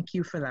to thank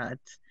you for that.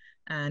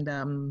 And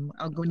I'm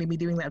going to be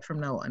doing that from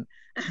now on.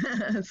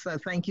 So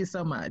thank you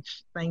so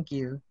much. Thank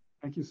you.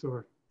 Thank you,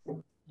 Sor.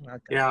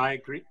 Welcome. Yeah, I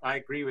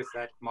agree with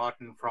that,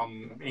 Martin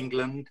from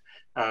England.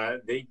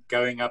 The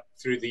going up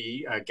through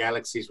the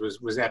galaxies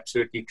was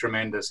absolutely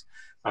tremendous.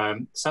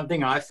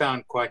 Something I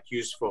found quite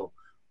useful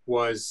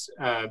was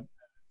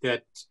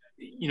that,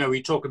 you know,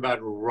 we talk about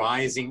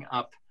rising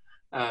up,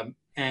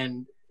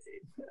 and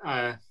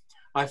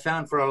I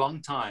found for a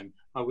long time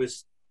I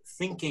was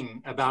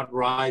thinking about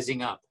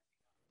rising up,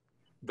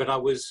 but I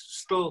was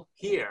still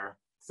here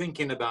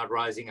thinking about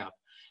rising up.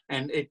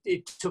 And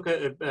it took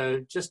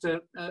just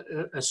a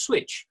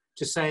switch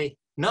to say,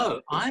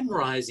 no, I'm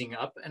rising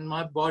up and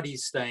my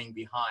body's staying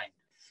behind.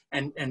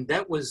 And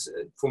that was,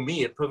 for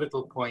me, a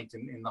pivotal point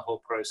in the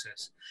whole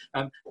process.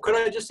 Could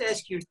I just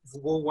ask you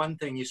for one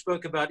thing? You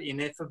spoke about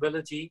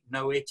ineffability,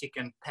 noetic,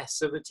 and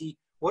passivity.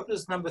 What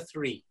was number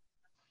 3?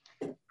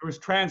 There was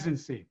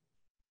transiency.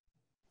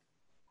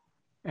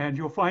 And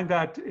you'll find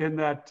that in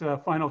that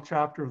final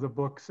chapter of the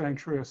book,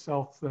 Sanctuary of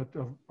Self, that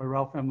by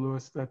Ralph M.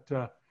 Lewis,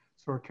 that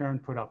Sor Karen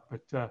put up.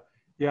 But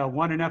yeah,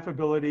 1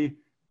 ineffability,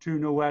 2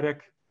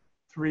 noetic,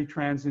 3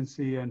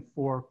 transiency, and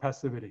 4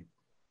 passivity.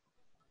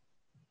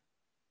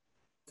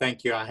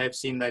 Thank you. I have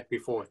seen that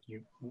before.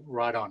 You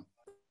right on.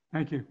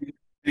 Thank you.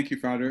 Thank you,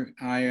 Father.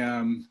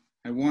 I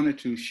wanted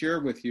to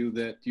share with you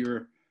that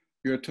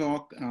your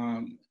talk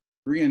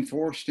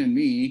reinforced in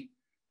me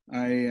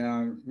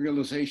a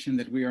realization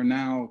that we are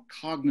now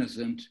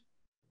cognizant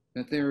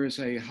that there is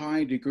a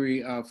high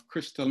degree of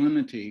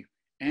crystallinity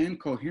and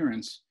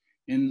coherence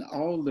in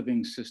all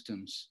living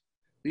systems.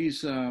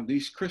 These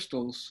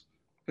crystals,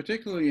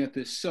 particularly at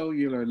the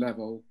cellular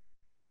level,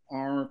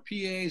 are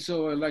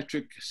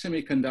piezoelectric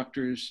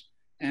semiconductors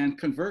and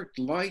convert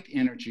light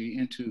energy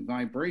into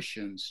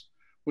vibrations,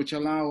 which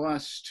allow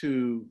us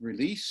to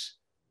release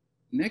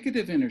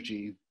negative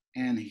energy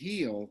and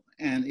heal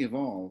and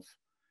evolve.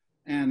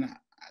 And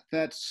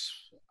that's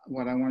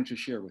what I wanted to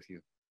share with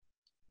you.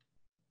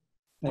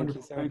 Thank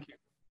you, sir. Thank you.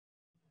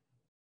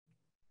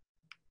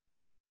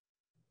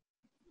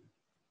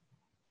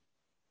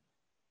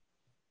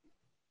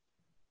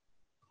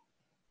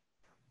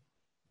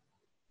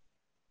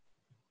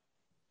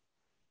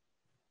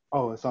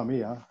 Oh, it's on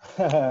me, huh?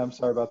 I'm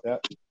sorry about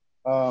that.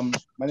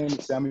 My name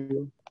is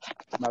Samuel.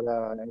 I'm out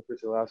of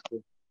Anchorage, Alaska.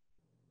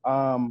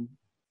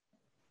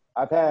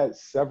 I've had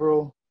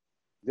several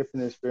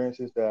different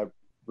experiences that I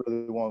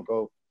really won't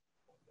go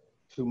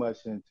too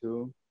much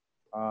into.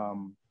 But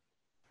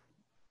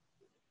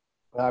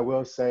I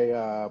will say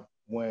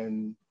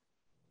when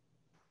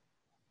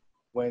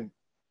it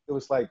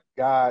was like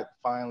God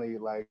finally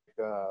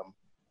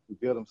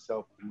revealed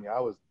himself to me, I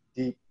was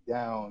deep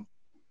down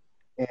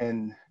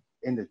in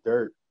the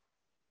dirt,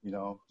 you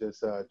know,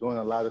 just doing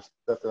a lot of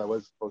stuff that I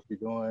wasn't supposed to be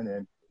doing.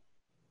 And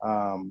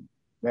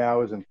man, I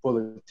was in full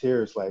of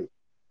tears, like,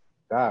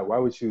 God, why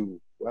would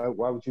you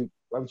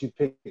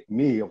pick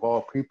me of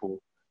all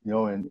people, you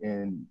know,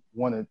 and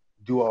want to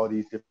do all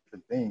these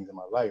different things in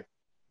my life?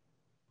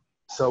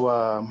 So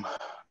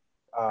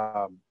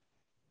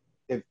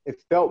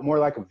it felt more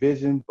like a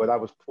vision, but I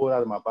was pulled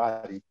out of my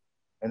body,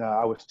 and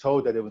I was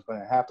told that it was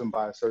going to happen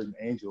by a certain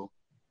angel,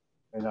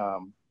 and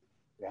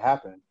it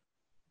happened.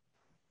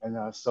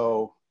 And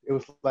so it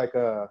was like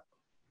I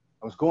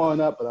was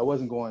going up, but I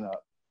wasn't going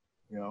up,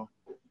 you know.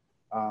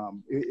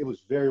 It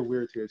was very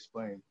weird to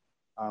explain.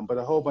 But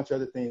a whole bunch of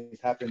other things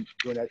happened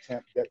during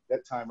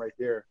that time right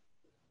there.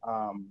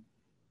 And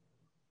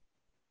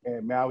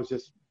man,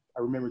 I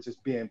remember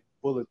just being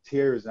full of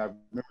tears, and I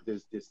remember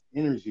this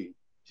energy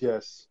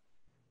just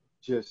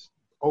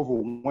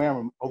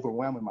overwhelming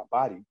my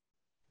body.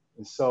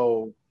 And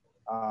so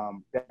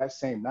that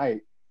same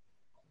night,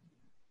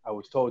 I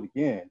was told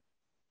again,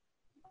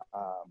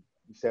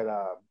 he said,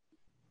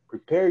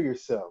 prepare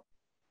yourself,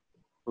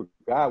 for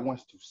God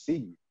wants to see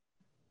you.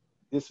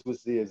 This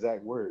was the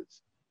exact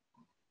words.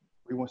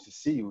 He wants to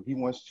see you. He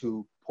wants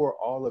to pour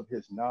all of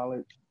his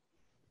knowledge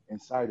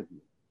inside of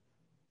you.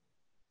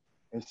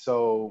 And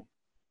so,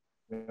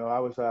 you know, I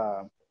was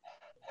a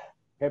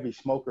heavy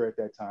smoker at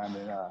that time,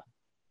 and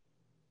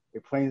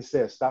it plainly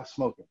said, stop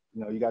smoking.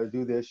 You know, you got to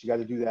do this, you got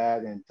to do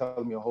that, and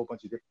telling me a whole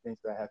bunch of different things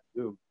that I have to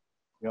do.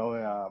 You know,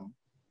 and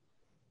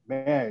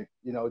man,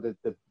 you know,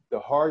 the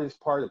hardest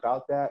part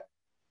about that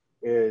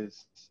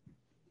is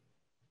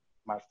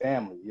my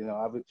family. You know,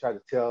 I would try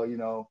to tell, you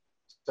know,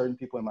 certain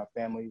people in my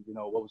family, you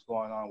know, what was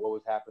going on, what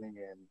was happening,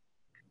 and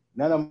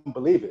none of them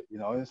believe it. You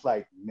know, and it's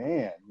like,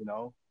 man, you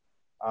know.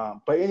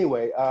 But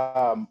anyway,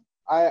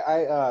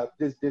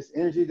 this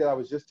energy that I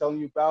was just telling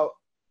you about,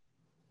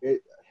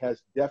 it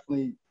has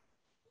definitely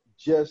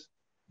just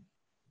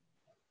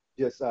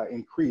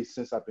increased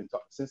since I've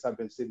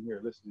been sitting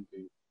here listening to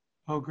you.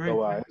 Oh, great.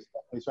 So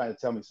he's trying to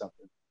tell me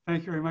something.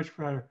 Thank you very much,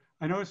 Frater.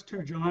 I noticed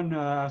too, John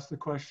asked the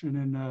question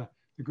in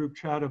the group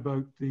chat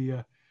about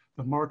the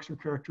marks or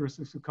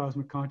characteristics of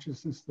cosmic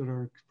consciousness that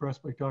are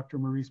expressed by Dr.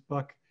 Maurice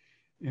Buck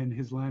in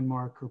his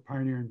landmark or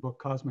pioneering book,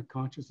 Cosmic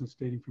Consciousness,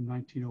 dating from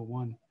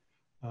 1901.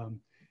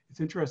 It's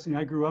interesting,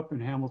 I grew up in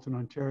Hamilton,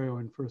 Ontario,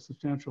 and for a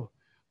substantial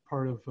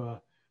part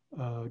of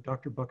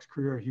Dr. Buck's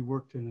career, he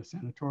worked in a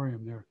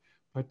sanatorium there.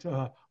 But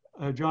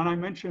John, I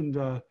mentioned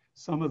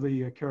some of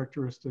the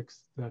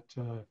characteristics that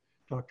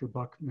Dr.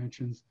 Buck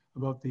mentions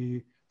about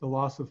the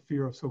loss of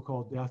fear of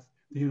so-called death,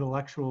 the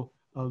intellectual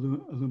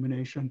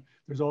illumination.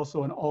 There's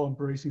also an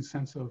all-embracing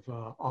sense of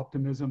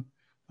optimism.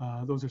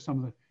 Those are some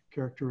of the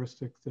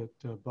characteristics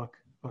that Buck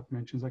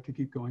mentions. I could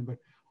keep going, but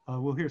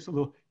we'll hear some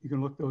little, you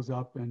can look those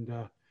up and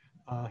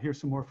hear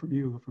some more from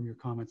you, from your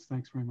comments.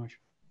 Thanks very much.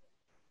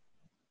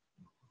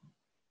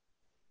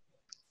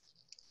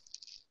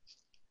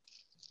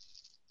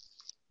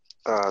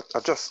 I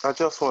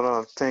just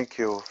want to thank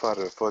you,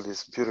 Father, for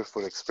this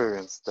beautiful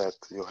experience that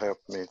you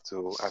helped me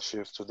to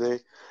achieve today.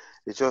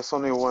 It's just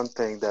only one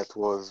thing that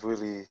was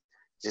really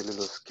a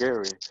little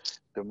scary.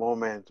 The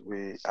moment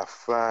I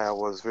fly, I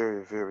was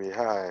very, very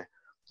high.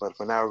 But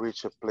when I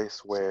reached a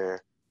place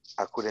where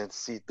I couldn't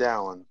see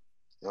down,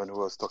 when he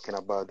was talking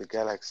about the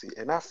galaxy,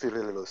 and I feel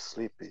a little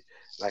sleepy.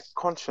 Like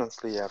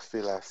consciously, I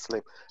feel I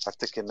sleep. I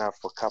take a nap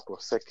for a couple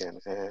of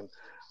seconds. And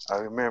I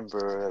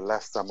remember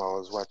last time I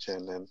was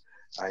watching, and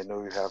I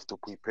know you have to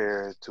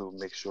prepare to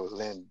make sure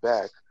land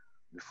back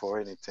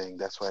before anything.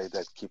 That's why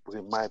that keep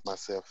remind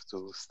myself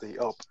to stay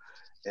up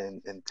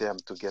and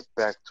attempt to get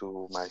back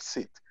to my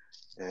seat.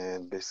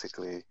 And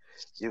basically,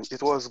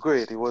 it was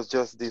great. It was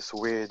just this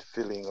weird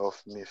feeling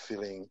of me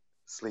feeling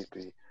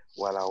sleepy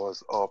while I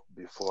was up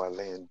before I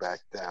laying back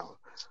down.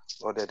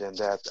 Other than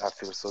that, I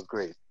feel so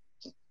great.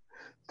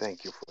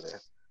 Thank you for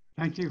that.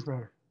 Thank you,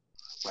 Frater.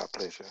 My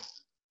pleasure.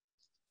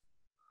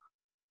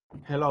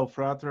 Hello,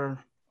 Frater.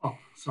 Oh,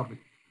 sorry.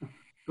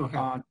 Go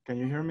ahead. Can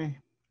you hear me?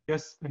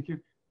 Yes, thank you.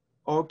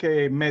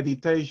 Okay,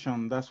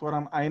 meditation. That's what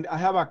I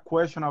have a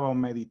question about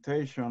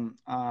meditation,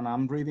 and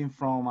I'm reading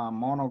from a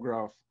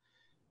monograph.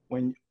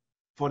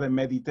 For the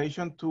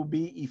meditation to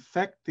be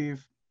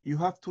effective, you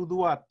have to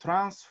do a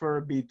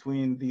transfer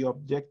between the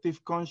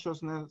objective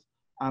consciousness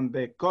and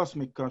the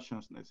cosmic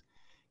consciousness.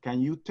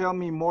 Can you tell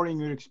me more in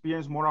your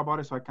experience, more about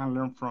it so I can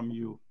learn from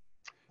you?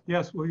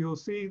 Yes, well, you'll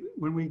see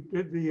when we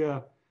did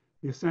the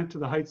ascent to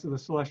the heights of the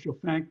celestial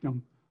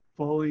sanctum,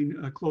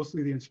 following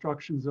closely the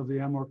instructions of the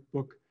AMORC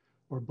book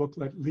or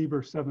booklet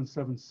Liber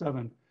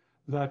 777,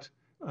 that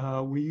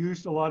we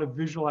used a lot of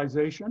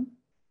visualization,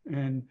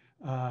 and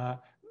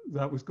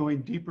that was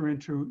going deeper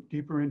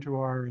into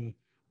our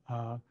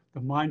the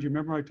mind. You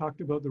remember I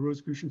talked about the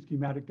Rosicrucian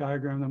schematic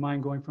diagram, the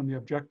mind going from the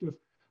objective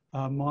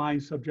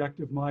mind,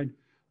 subjective mind,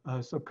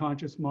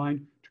 subconscious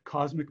mind to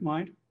cosmic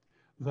mind,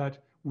 that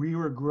we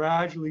were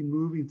gradually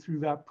moving through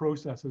that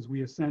process as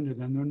we ascended.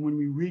 And then when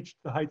we reached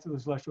the heights of the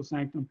celestial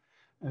sanctum,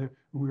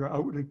 we were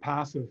outwardly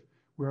passive.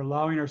 We're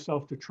allowing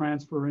ourselves to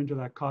transfer into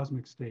that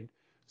cosmic state.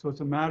 So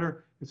it's a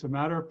matter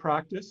of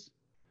practice,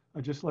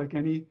 just like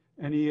any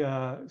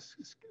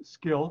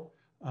skill.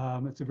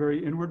 It's a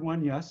very inward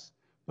one, yes,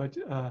 but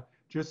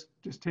just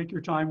take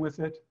your time with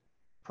it,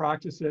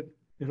 practice it.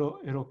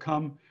 It'll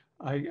come.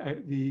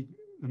 The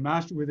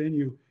master within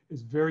you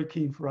is very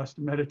keen for us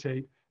to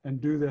meditate and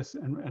do this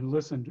and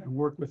listen and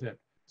work with it.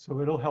 So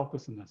it'll help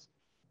us in this.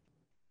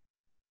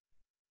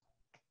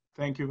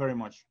 Thank you very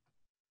much.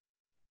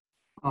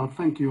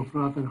 Thank you,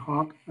 Frater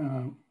Hawk.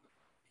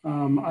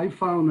 I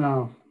found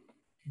a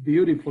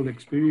beautiful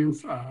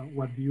experience,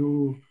 what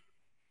you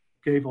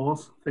gave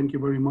us. Thank you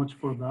very much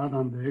for that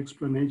and the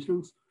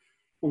explanations.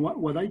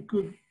 What I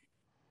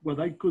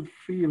could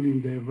feel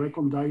in the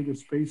recondite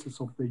spaces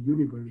of the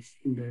universe,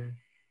 in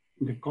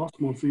the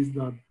cosmos, is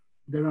that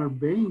there are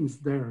beings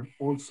there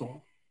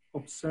also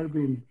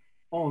observing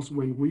us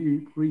when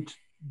we reach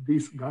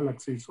these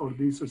galaxies or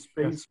this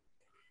space.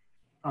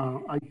 Yes.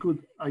 I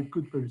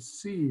could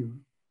perceive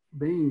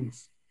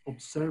beings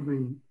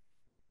observing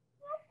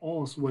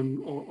us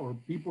when, or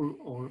people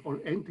or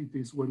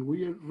entities, when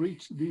we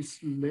reach this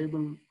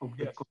level of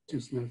the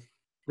consciousness,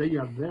 they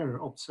are there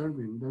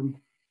observing them.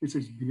 This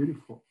is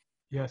beautiful.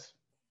 Yes.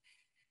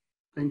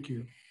 Thank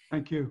you.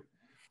 Thank you.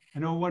 I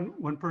know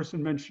one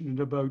person mentioned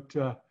about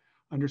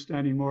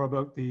understanding more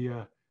about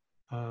the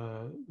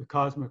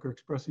cosmic, or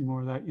expressing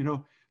more of that. You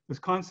know, this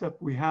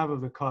concept we have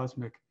of the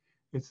cosmic,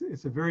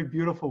 it's a very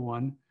beautiful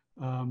one.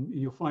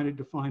 You'll find it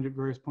defined at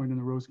various points in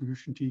the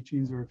Rosicrucian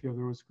teachings, or if you have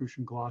the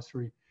Rosicrucian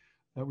glossary,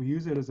 that we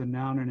use it as a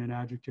noun and an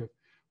adjective.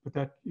 but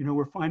that, you know,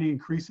 we're finding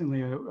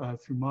increasingly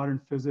through modern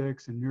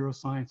physics and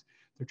neuroscience,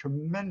 the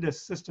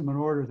tremendous system and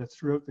order that's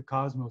throughout the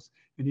cosmos,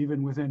 and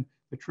even within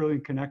the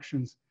trillion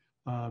connections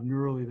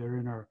neurally that are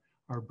in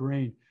our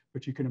brain.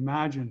 But you can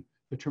imagine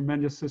the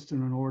tremendous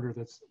system and order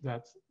that's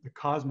the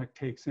cosmic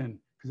takes in,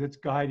 because it's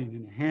guiding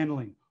and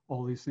handling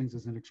all these things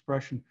as an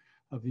expression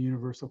of the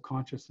universal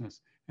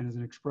consciousness and as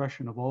an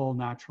expression of all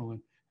natural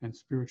and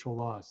spiritual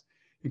laws.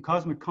 In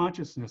cosmic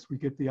consciousness, we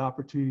get the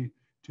opportunity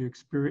to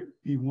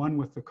be one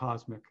with the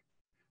cosmic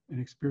and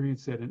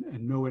experience it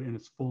and know it in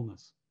its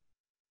fullness.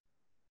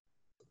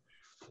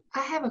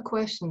 I have a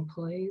question,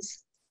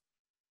 please.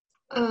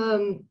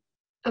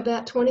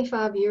 About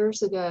 25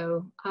 years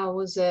ago, I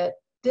was at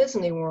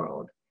Disney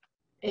World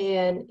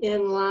and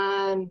in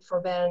line for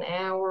about an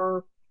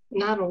hour,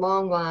 not a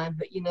long line,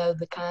 but you know,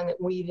 the kind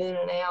that weave in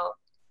and out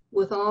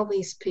with all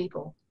these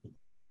people.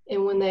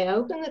 And when they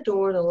opened the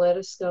door to let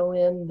us go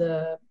in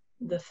the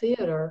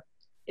theater,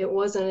 it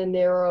wasn't a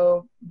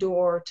narrow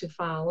door to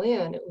file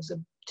in. It was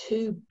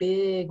two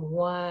big,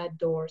 wide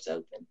doors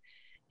open.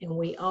 And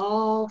we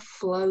all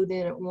flowed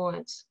in at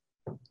once.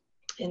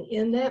 And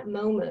in that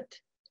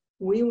moment,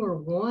 we were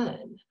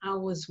one. I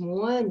was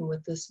one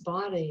with this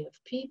body of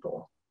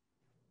people.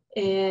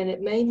 And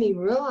it made me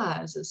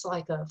realize it's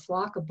like a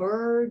flock of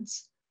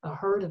birds, a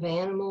herd of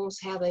animals,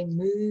 how they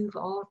move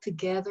all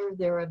together.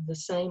 They're of the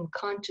same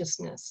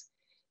consciousness.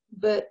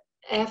 But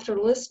after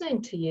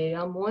listening to you,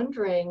 I'm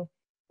wondering,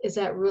 is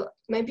that real?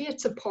 Maybe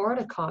it's a part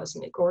of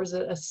cosmic, or is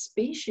it a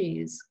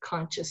species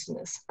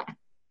consciousness?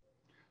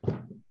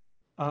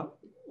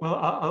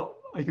 Well,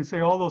 I can say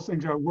all those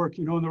things are at work.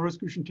 You know, in the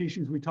Rosicrucian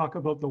teachings, we talk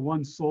about the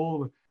one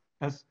soul,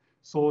 S,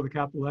 soul with a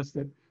capital S,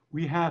 that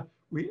we not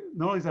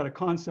only is that a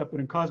concept, but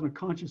in cosmic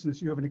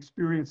consciousness, you have an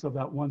experience of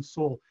that one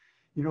soul.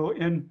 You know,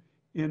 in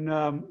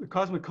the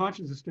cosmic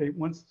consciousness state,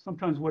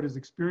 sometimes what is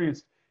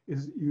experienced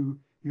is you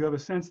have a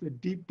sense that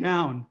deep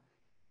down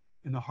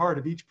in the heart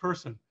of each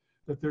person,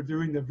 that they're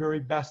doing the very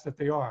best that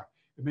they are.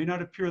 It may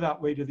not appear that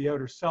way to the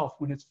outer self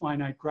when it's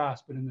finite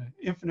grasp, but in the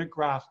infinite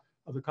grasp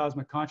of the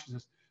cosmic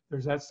consciousness,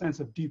 there's that sense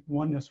of deep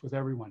oneness with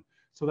everyone.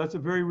 So that's a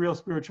very real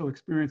spiritual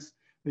experience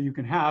that you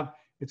can have.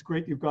 It's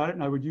great you've got it,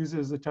 and I would use it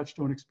as a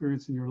touchstone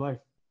experience in your life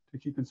to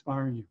keep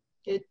inspiring you.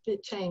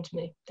 It changed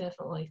me,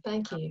 definitely.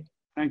 Thank you.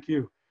 Thank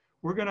you.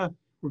 We're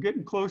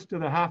getting close to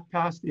the half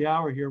past the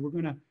hour here.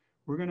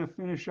 We're gonna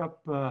finish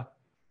up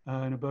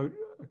in about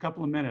a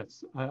couple of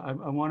minutes. I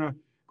want to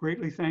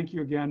greatly thank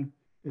you again.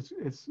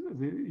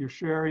 You're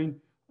sharing,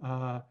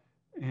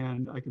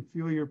 and I can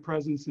feel your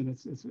presence, and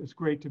it's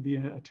great to be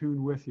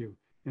attuned with you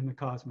in the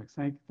cosmics.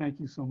 Thank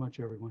you so much,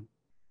 everyone.